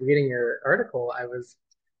was first reading your article, I was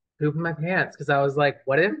pooping my pants because I was like,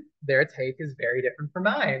 what if their take is very different from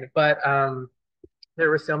mine? But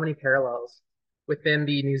there were so many parallels within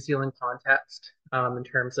the New Zealand context, in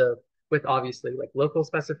terms of with obviously like local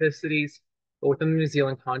specificities, but within the New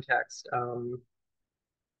Zealand context,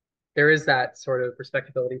 there is that sort of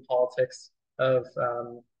respectability politics of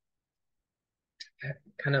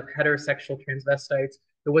kind of heterosexual transvestites.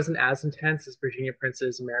 It wasn't as intense as Virginia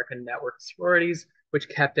Prince's American network of sororities, which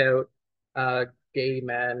kept out gay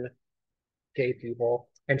men, gay people,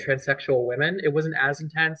 and transsexual women. It wasn't as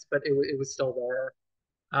intense, but it was still there.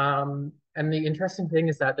 And the interesting thing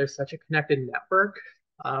is that there's such a connected network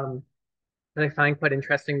that I find quite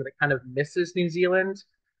interesting that it kind of misses New Zealand.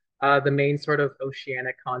 The main sort of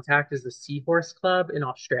oceanic contact is the Seahorse Club in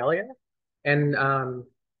Australia. And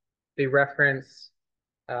they reference,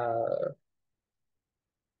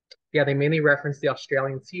 they mainly reference the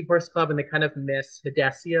Australian Seahorse Club and they kind of miss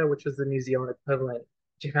Hedessia, which was the New Zealand equivalent,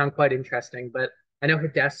 which I found quite interesting. But I know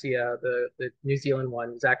Hedessia, the New Zealand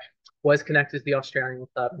one, was connected to the Australian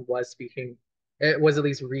club and was speaking, it was at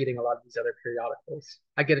least reading a lot of these other periodicals.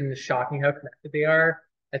 I get into shocking how connected they are.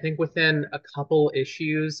 I think within a couple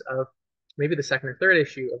issues of maybe the second or third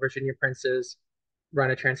issue of Virginia Prince's Run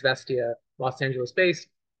a Transvestia, Los Angeles based,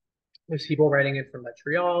 there's people writing in from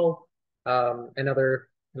Montreal, and other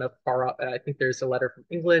kind of far up. I think there's a letter from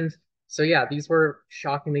England. So yeah, these were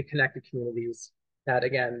shockingly connected communities that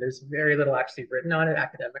again, there's very little actually written on it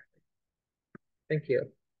academically. Thank you.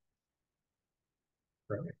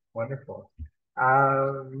 Right. Wonderful.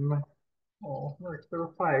 Oh, look,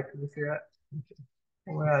 little fly. Can you see that?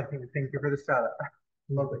 Well, thank you for the shout out.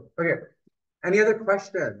 Lovely. Okay. Any other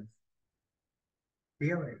questions?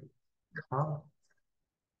 Feelings? Comments?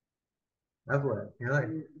 Evelyn, you're like,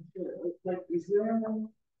 is there an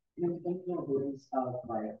influence of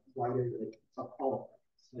like wider like subcultures?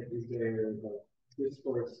 Like, is there the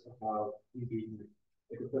discourse about engagement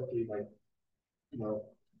like especially like, you know,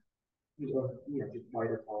 just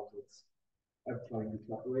wider politics of trying to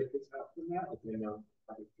separate this out from that, like,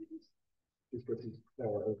 I think these versus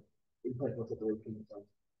intellectual separation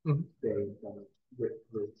from they with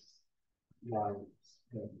race lines,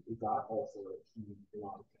 and is that also a key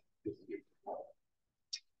line to disengage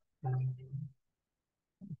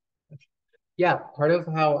Yeah, part of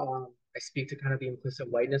how I speak to kind of the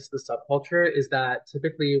implicit whiteness of the subculture is that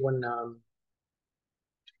typically when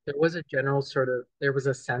there was a general there was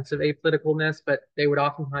a sense of apoliticalness, but they would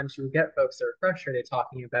oftentimes, you would get folks that are frustrated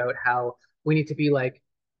talking about how we need to be like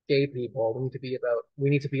gay people, we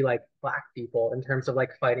need to be like black people in terms of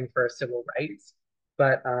like fighting for our civil rights.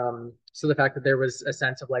 But so the fact that there was a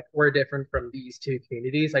sense of like we're different from these two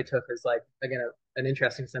communities, I took as like again an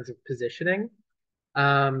interesting sense of positioning.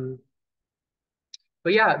 Um,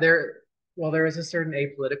 but yeah, there is a certain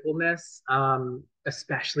apoliticalness,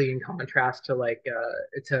 especially in contrast to like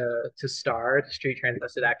to STAR, to Street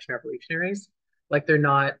Transvestite Action Revolutionaries. Like they're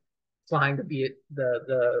not flying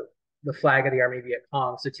the flag of the Army Viet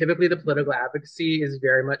Cong. So typically the political advocacy is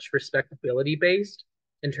very much respectability based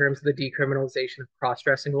in terms of the decriminalization of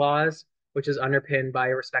cross-dressing laws, which is underpinned by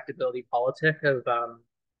a respectability politic of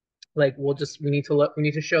like we need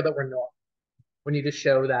to show that we're normal. We need to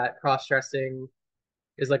show that cross-dressing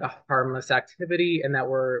is like a harmless activity and that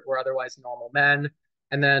we're otherwise normal men.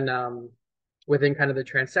 And then within kind of the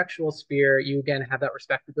transsexual sphere, you again have that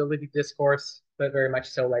respectability discourse, but very much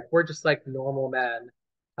so like we're just like normal men,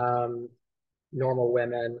 normal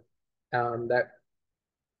women that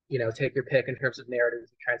take your pick in terms of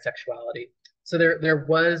narratives of transsexuality. So there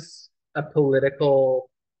was a political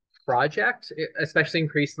project, especially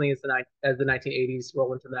increasingly as the 1980s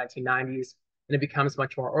roll into the 1990s, and it becomes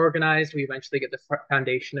much more organized. We eventually get the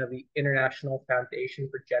foundation of the International Foundation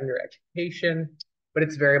for Gender Education, but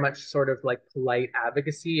it's very much sort of like polite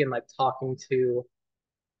advocacy and like talking to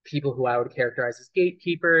people who I would characterize as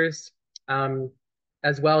gatekeepers.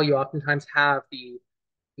 As well, you oftentimes have the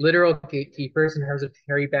literal gatekeepers in terms of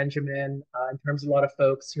Terry Benjamin, in terms of a lot of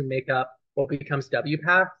folks who make up what becomes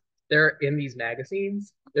WPATH. They're in these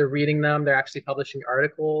magazines. They're reading them. They're actually publishing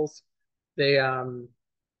articles. I'm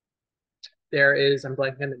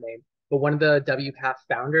blanking on the name, but one of the WPATH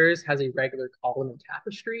founders has a regular column in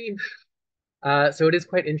Tapestry. So it is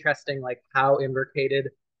quite interesting, like how imbricated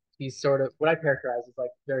these sort of what I characterize as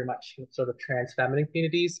like very much sort of trans feminine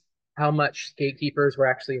communities, how much gatekeepers were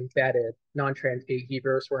actually embedded, non-trans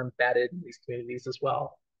gatekeepers were embedded in these communities as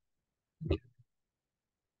well.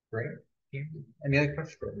 Great. Any other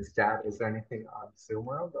questions? Dad, is there anything on Zoom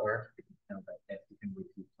World or? No, but if you can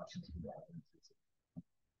repeat questions from the audience.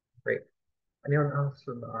 Great. Anyone else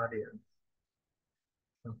from the audience?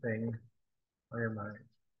 Something on your mind?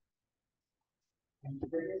 I'm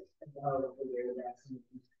curious about the way that some of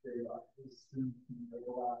these periodicals seem to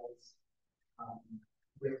realize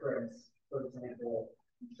difference. For example,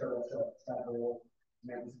 you show us several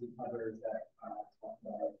magazine covers that talk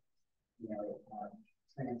about,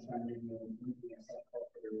 trans feminism, moving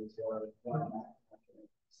subcultures, or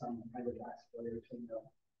some kind of exploration of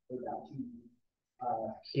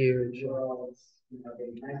huge worlds.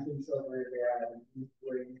 They mentioned silver there, and you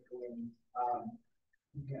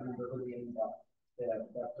can't remember her name, but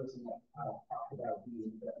the person that talked about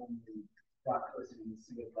being the only black person in the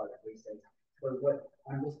single product races. But what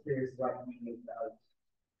I'm just curious what you make of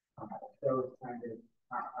those kind of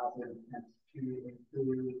positive attempts to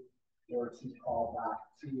include or to call back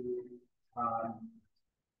to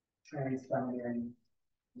trans feminine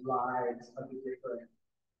lives of the different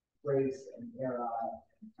race and era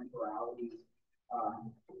and temporality.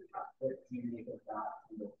 What do you make of that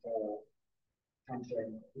and the whole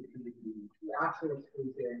tension between the actual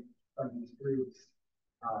exclusion from these groups,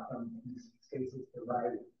 from these spaces to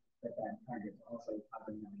right, but then kind of also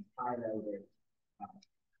having them highlighted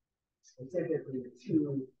specifically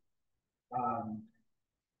to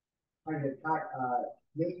kind of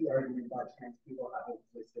make the argument that trans people have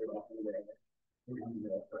existed everywhere and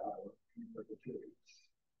forever in perpetuity.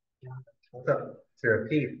 So to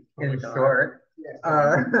repeat, in short,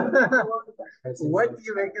 what do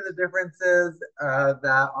you make of the differences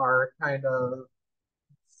that are kind of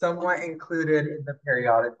somewhat included in the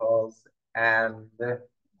periodicals? And I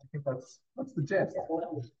think that's the gist.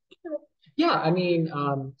 Yeah, I mean,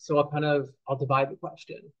 so I'll divide the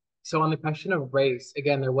question. So on the question of race,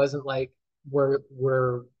 again, there wasn't like we're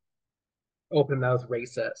open mouth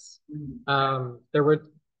racists. There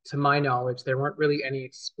were, to my knowledge, there weren't really any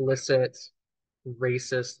explicit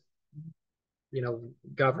racist,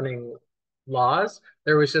 governing laws.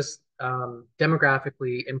 There was just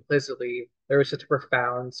demographically, implicitly, there was such a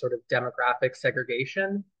profound sort of demographic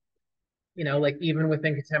segregation. Like even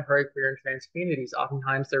within contemporary queer and trans communities,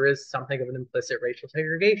 oftentimes there is something of an implicit racial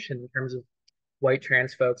segregation in terms of white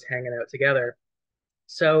trans folks hanging out together.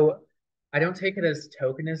 So I don't take it as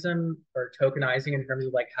tokenism or tokenizing in terms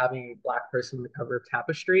of like having a Black person on the cover of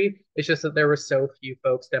Tapestry. It's just that there were so few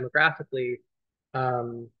folks demographically.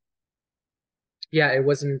 Yeah, it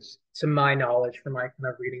wasn't, to my knowledge, from my kind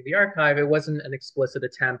of reading the archive, it wasn't an explicit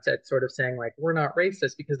attempt at sort of saying like, we're not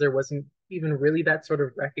racist, because there wasn't even really that sort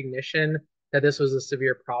of recognition that this was a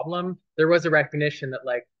severe problem. There was a recognition that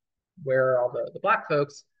like, where are all the Black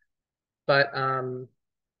folks? But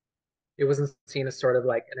it wasn't seen as sort of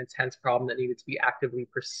like an intense problem that needed to be actively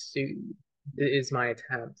pursued, is my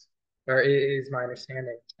attempt, or is my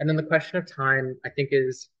understanding. And then the question of time, I think,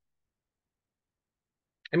 is,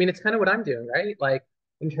 I mean, it's kind of what I'm doing, right? Like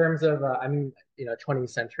in terms of, 20th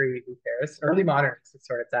century, who cares? Early modern, it's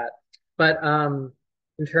sort of that. But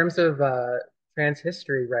in terms of trans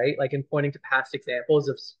history, right? Like in pointing to past examples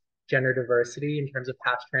of gender diversity in terms of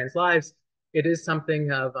past trans lives, it is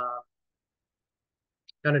something of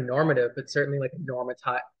not a normative, but certainly like a normative,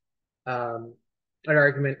 an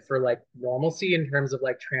argument for like normalcy in terms of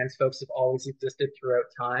like trans folks have always existed throughout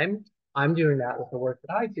time. I'm doing that with the work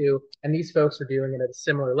that I do, and these folks are doing it at a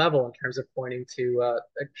similar level in terms of pointing to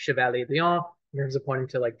Chevalier Leon, in terms of pointing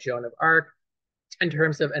to like Joan of Arc, in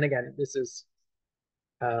terms of, and again, this is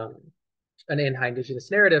an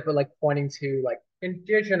anti-Indigenous narrative, but like pointing to like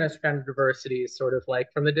Indigenous gender diversity, sort of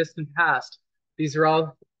like from the distant past. These are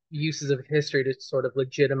all uses of history to sort of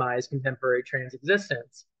legitimize contemporary trans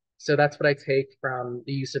existence. So that's what I take from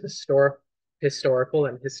the use of historical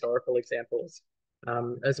and historical examples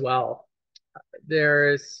as well.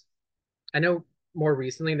 I know more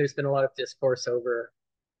recently there's been a lot of discourse over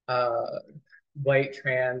white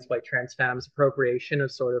trans femmes appropriation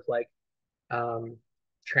of sort of like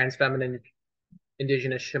trans feminine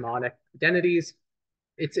Indigenous shamanic identities.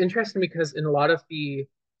 It's interesting because in a lot of the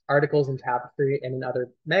articles in Tapestry and in other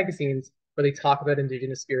magazines where they talk about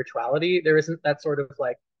Indigenous spirituality, there isn't that sort of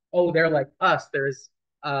like, oh, they're like us. There's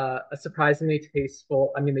a surprisingly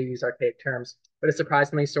tasteful, I mean, they use archaic terms, but a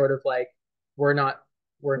surprisingly sort of like, we're not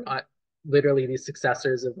literally the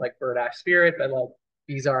successors of like Bird Ash Spirit, but like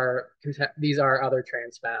these are other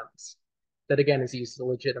trans femmes. That again is used to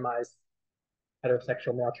legitimize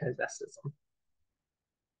heterosexual male transvestism.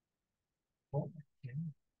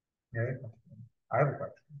 Yeah. I have a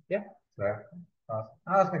question. Yeah. So, I'll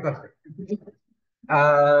ask my question.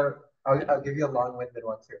 I'll give you a long-winded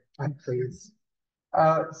one too. Please.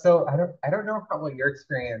 So I don't know what your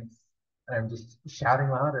experience, and I'm just shouting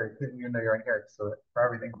louder, even though you're on here, so for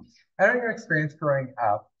everything. I don't know your experience growing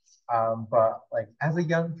up, but like as a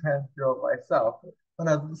young trans girl myself, when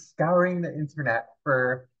I was scouring the internet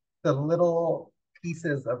for the little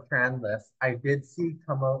pieces of transness, I did see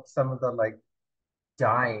come out some of the like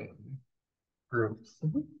dying groups,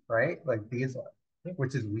 right? Like these ones,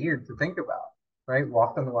 which is weird to think about, right?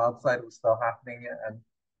 Walk on the Wild Side was still happening, and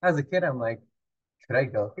as a kid, I'm like, should I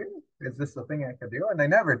go here? Is this the thing I could do? And I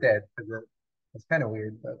never did because it's kind of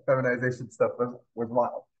weird. But feminization stuff was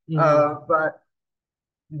wild. But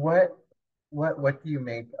what do you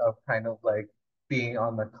make of kind of like being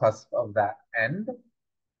on the cusp of that end?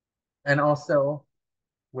 And also,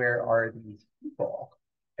 where are these people?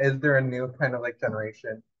 Is there a new kind of like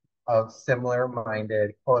generation of similar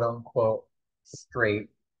minded, quote unquote, straight,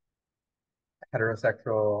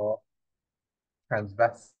 heterosexual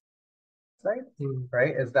transvestites,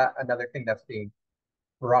 right? Is that another thing that's being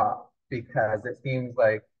brought? Because it seems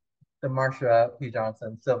like the Marsha P.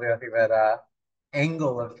 Johnson, Sylvia Rivera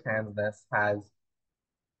angle of transness has,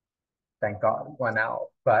 thank God, won out.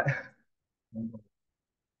 But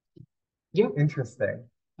yeah, interesting.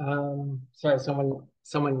 Sorry, someone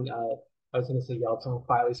I was gonna say yelled, someone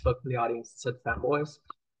quietly spoke from the audience and said fanboys.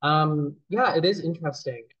 Yeah, it is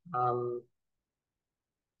interesting.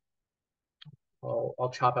 I'll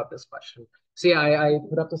chop up this question. So yeah, I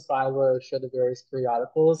put up the slide where I showed the various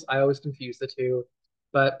periodicals. I always confuse the two,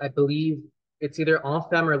 but I believe it's either En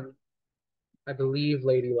Femme or I believe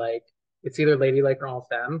LadyLike. It's either LadyLike or En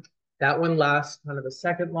Femme. That one lasts kind of the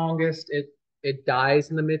second longest. It dies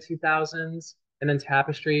in the mid 2000s, and then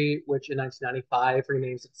Tapestry, which in 1995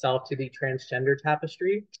 renames itself to the Transgender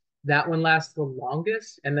Tapestry. That one lasts the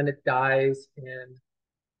longest, and then it dies in,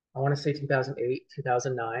 I want to say 2008,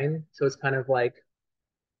 2009. So it's kind of like,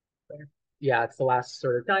 yeah, it's the last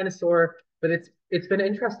sort of dinosaur. But it's been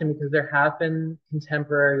interesting because there have been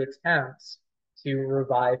contemporary attempts to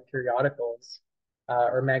revive periodicals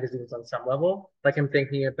or magazines on some level. Like I'm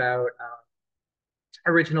thinking about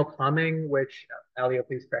original plumbing, which Elio,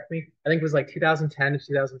 please correct me, I think was like 2010 to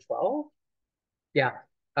 2012. Yeah.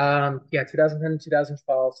 Yeah, 2010 to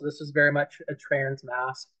 2012. So this was very much a trans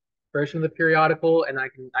mask version of the periodical, and I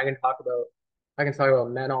can talk about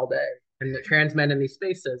men all day and the trans men in these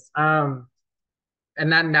spaces. And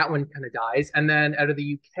then that one kind of dies. And then out of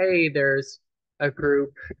the UK, there's a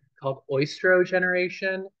group called Oistro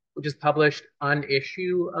Generation, which is published an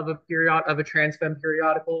issue of a trans femme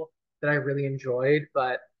periodical that I really enjoyed.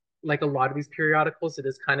 But like a lot of these periodicals, it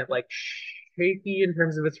is kind of like shaky in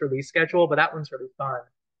terms of its release schedule, but that one's really fun.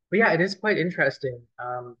 But yeah, it is quite interesting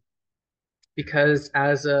because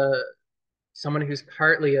as a someone who's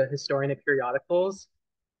partly a historian of periodicals,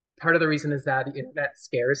 part of the reason is that the internet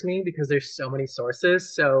scares me because there's so many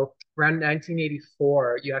sources. So around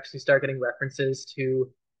 1984, you actually start getting references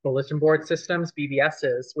to bulletin board systems,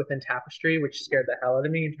 BBSs within Tapestry, which scared the hell out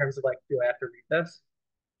of me in terms of like, do I have to read this?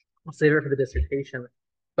 I'll save it for the dissertation.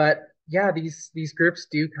 But yeah, these groups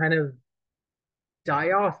do kind of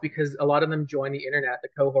die off because a lot of them join the internet. The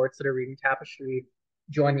cohorts that are reading Tapestry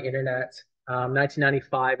join the internet.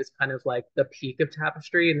 1995 is kind of like the peak of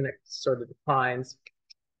Tapestry, and then it sort of declines.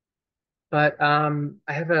 But I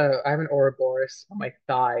have an Ouroboros on my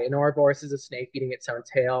thigh. An Ouroboros is a snake eating its own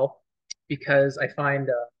tail because I find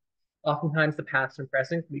oftentimes the past and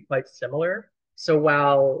present can be quite similar. So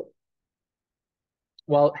while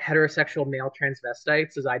heterosexual male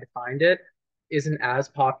transvestites, as I defined it, isn't as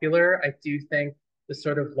popular, I do think the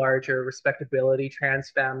sort of larger respectability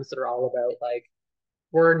trans femmes that are all about like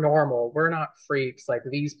we're normal, we're not freaks like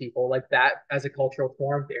these people, like that as a cultural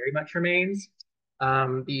form very much remains.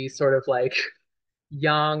 The sort of like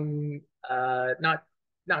young, not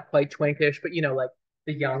quite twinkish, but you know, like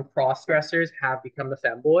the young cross dressers have become the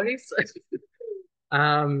femboys.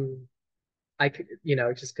 um, I could, you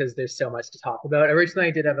know, just because there's so much to talk about. Originally,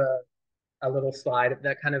 I did have a little slide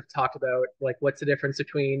that kind of talked about like what's the difference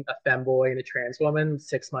between a femboy and a trans woman,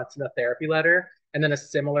 6 months in a therapy letter, and then a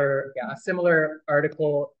similar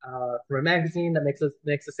article from a magazine that makes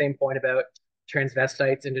the same point about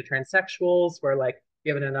transvestites into transsexuals, where like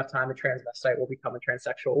given enough time, a transvestite will become a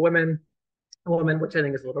transsexual woman, which I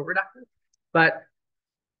think is a little reductive. But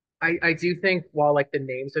I do think while like the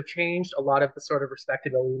names have changed, a lot of the sort of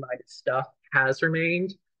respectability minded stuff has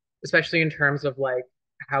remained, especially in terms of like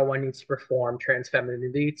how one needs to perform trans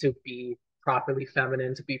femininity to be properly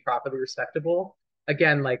feminine, to be properly respectable.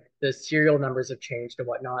 Again, like the serial numbers have changed and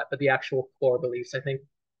whatnot, but the actual core beliefs I think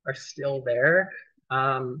are still there.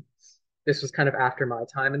 Um, this was kind of after my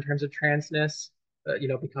time in terms of transness, you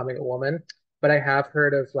know, becoming a woman. But I have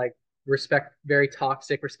heard of like very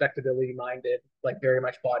toxic, respectability minded, like very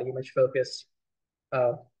much body image focused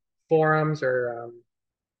uh, forums or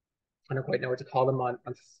I don't quite know what to call them on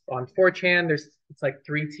 4chan. It's like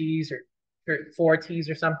 3Ts or 4Ts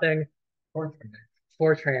or something.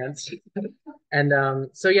 Four trans. And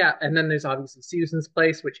so yeah, and then there's obviously Susan's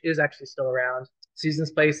Place, which is actually still around.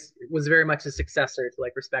 Susan's Place was very much a successor to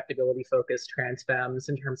like respectability focused trans femmes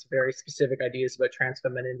in terms of very specific ideas about trans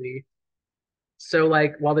femininity. So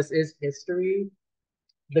like while this is history,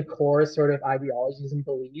 the core sort of ideologies and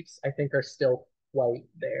beliefs I think are still quite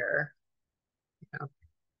there. Yeah.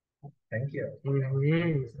 Thank you.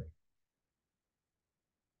 Mhm.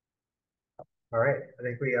 All right, I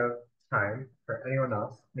think we have time for anyone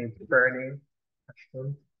else. Maybe for any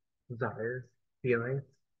questions, desires, feelings.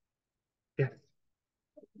 Yes.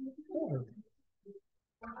 Mm.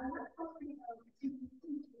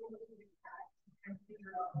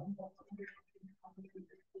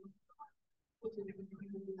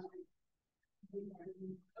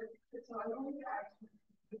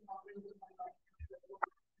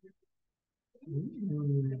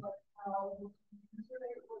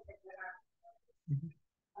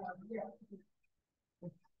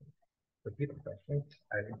 Repeat the question.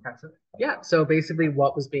 I didn't catch it. Yeah, so basically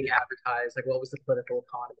what was being advertised, like what was the political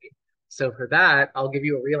economy? So for that, I'll give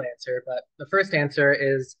you a real answer, but the first answer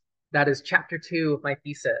is that is chapter 2 of my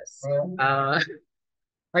thesis.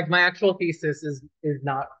 Like my actual thesis is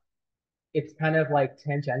not, it's kind of like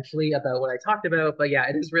tangentially about what I talked about, but yeah,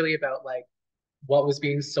 it is really about like what was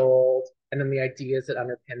being sold and then the ideas that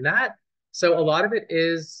underpin that. So a lot of it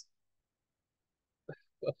is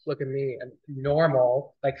look at me and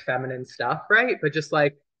normal like feminine stuff, right? But just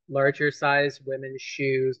like larger size women's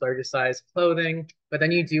shoes, larger size clothing. But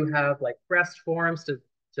then you do have like breast forms to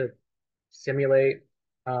simulate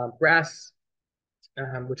breasts,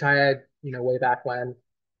 which I had, you know, way back when.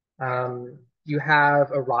 You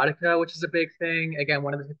have erotica, which is a big thing. Again,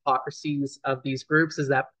 one of the hypocrisies of these groups is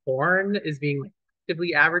that porn is being like,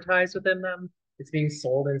 actively advertised within them. It's being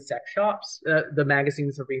sold in sex shops. The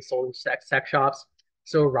magazines are being sold in sex shops.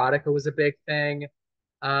 So erotica was a big thing.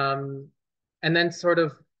 Um, and then sort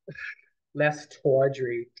of less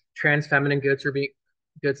tawdry, trans feminine goods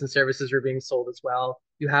and services were being sold as well.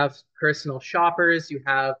 You have personal shoppers, you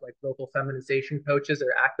have like local feminization coaches that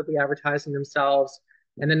are actively advertising themselves.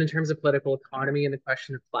 And then in terms of political economy and the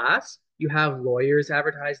question of class, you have lawyers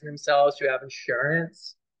advertising themselves, you have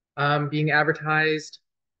insurance being advertised.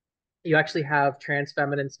 You actually have trans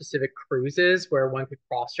feminine specific cruises where one could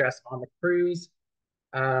cross dress on the cruise.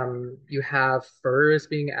 You have furs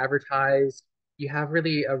being advertised. You have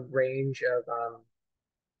really a range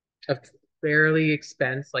of fairly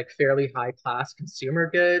like fairly high class consumer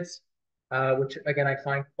goods, which again I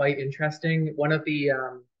find quite interesting. One of the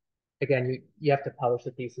again you have to publish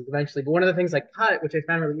the thesis eventually, but one of the things I cut, which I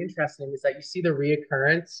found really interesting, is that you see the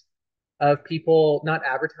reoccurrence of people not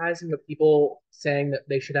advertising, but people saying that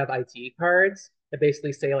they should have ID cards that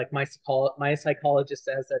basically say like my psychologist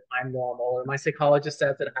says that I'm normal, or my psychologist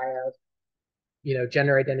says that I have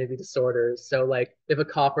gender identity disorders. So like if a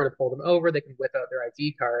cop were to pull them over, they can whip out their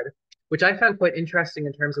ID card, which I found quite interesting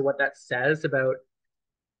in terms of what that says about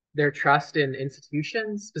their trust in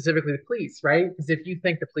institutions, specifically the police, right? Because if you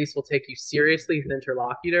think the police will take you seriously as an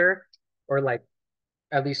interlocutor, or like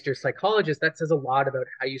at least your psychologist, that says a lot about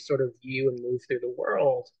how you sort of view and move through the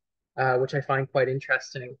world, which I find quite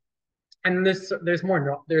interesting. And there's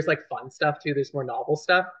more, there's like fun stuff too. There's more novel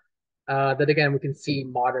stuff that again we can see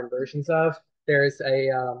modern versions of. There's a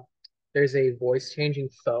um, there's a voice changing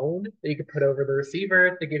phone that you could put over the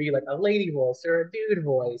receiver to give you like a lady voice or a dude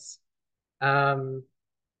voice. Um,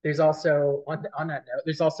 there's also on that note,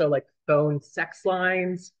 there's also like phone sex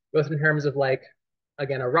lines, both in terms of like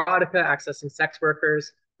again erotica, accessing sex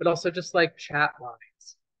workers, but also just like chat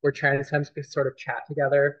lines where trans femmes can sort of chat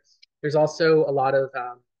together. There's also a lot of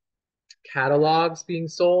catalogs being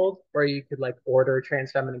sold where you could like order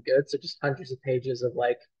trans feminine goods. So just hundreds of pages of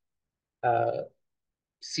like uh,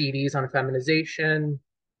 CDs on feminization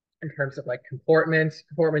in terms of like comportment.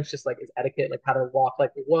 Comportment's just like is etiquette, like how to walk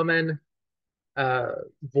like a woman, uh,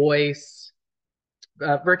 voice,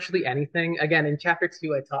 virtually anything. Again, in chapter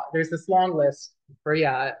 2, I taught there's this long list where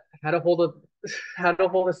yeah, how to hold a how to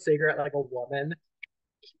hold a cigarette like a woman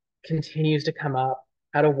continues to come up.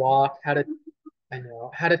 How to walk, how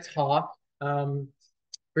to talk.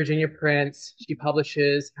 Virginia Prince, she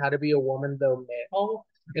publishes How to Be a Woman Though Male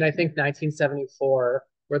in I think 1974,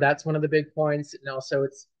 where that's one of the big points. And also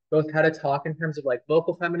it's both how to talk in terms of like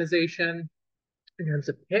vocal feminization, in terms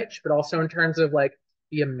of pitch, but also in terms of like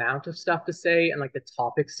the amount of stuff to say and like the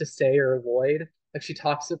topics to say or avoid. Like she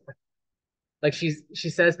talks like she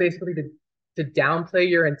says basically to downplay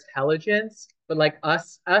your intelligence, but like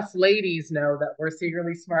us ladies know that we're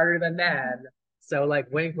secretly smarter than men. So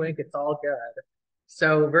like wink wink, it's all good.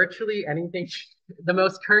 So virtually anything, the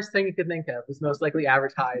most cursed thing you could think of is most likely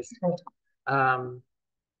advertised um,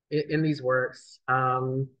 in these works.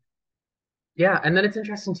 Yeah, and then it's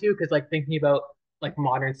interesting too because like thinking about like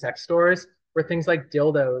modern sex stores where things like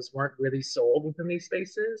dildos weren't really sold within these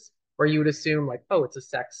spaces, where you would assume like, oh, it's a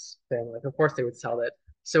sex thing, like of course they would sell it.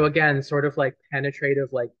 So again, sort of like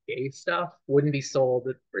penetrative like gay stuff wouldn't be sold,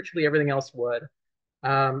 but virtually everything else would.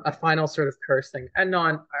 A final sort of curse thing, and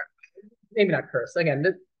maybe not curse. Again,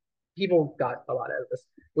 people got a lot out of this.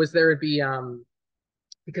 Was there would be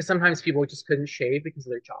because sometimes people just couldn't shave because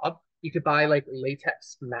of their job. You could buy like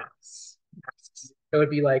latex masks. It would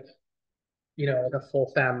be like like a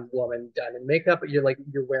full femme woman done in makeup, but you're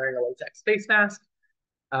wearing a latex face mask,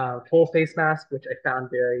 full face mask, which I found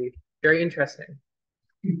very, very interesting.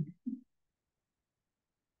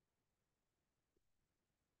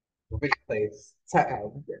 Great place to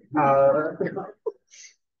end.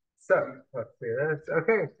 So let's see this.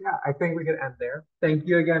 Okay, yeah, I think we can end there. Thank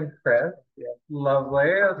you again, Chris. Yeah.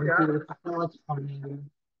 Lovely. Thank you so much for coming.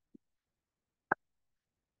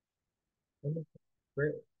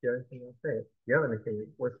 Great. Do you have anything else to say? Do you have anything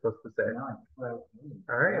we're supposed to say? No, well,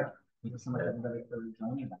 All right. yeah. Thank you so much, everybody, for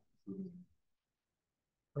joining us.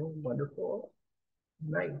 Oh, wonderful.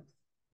 Nice.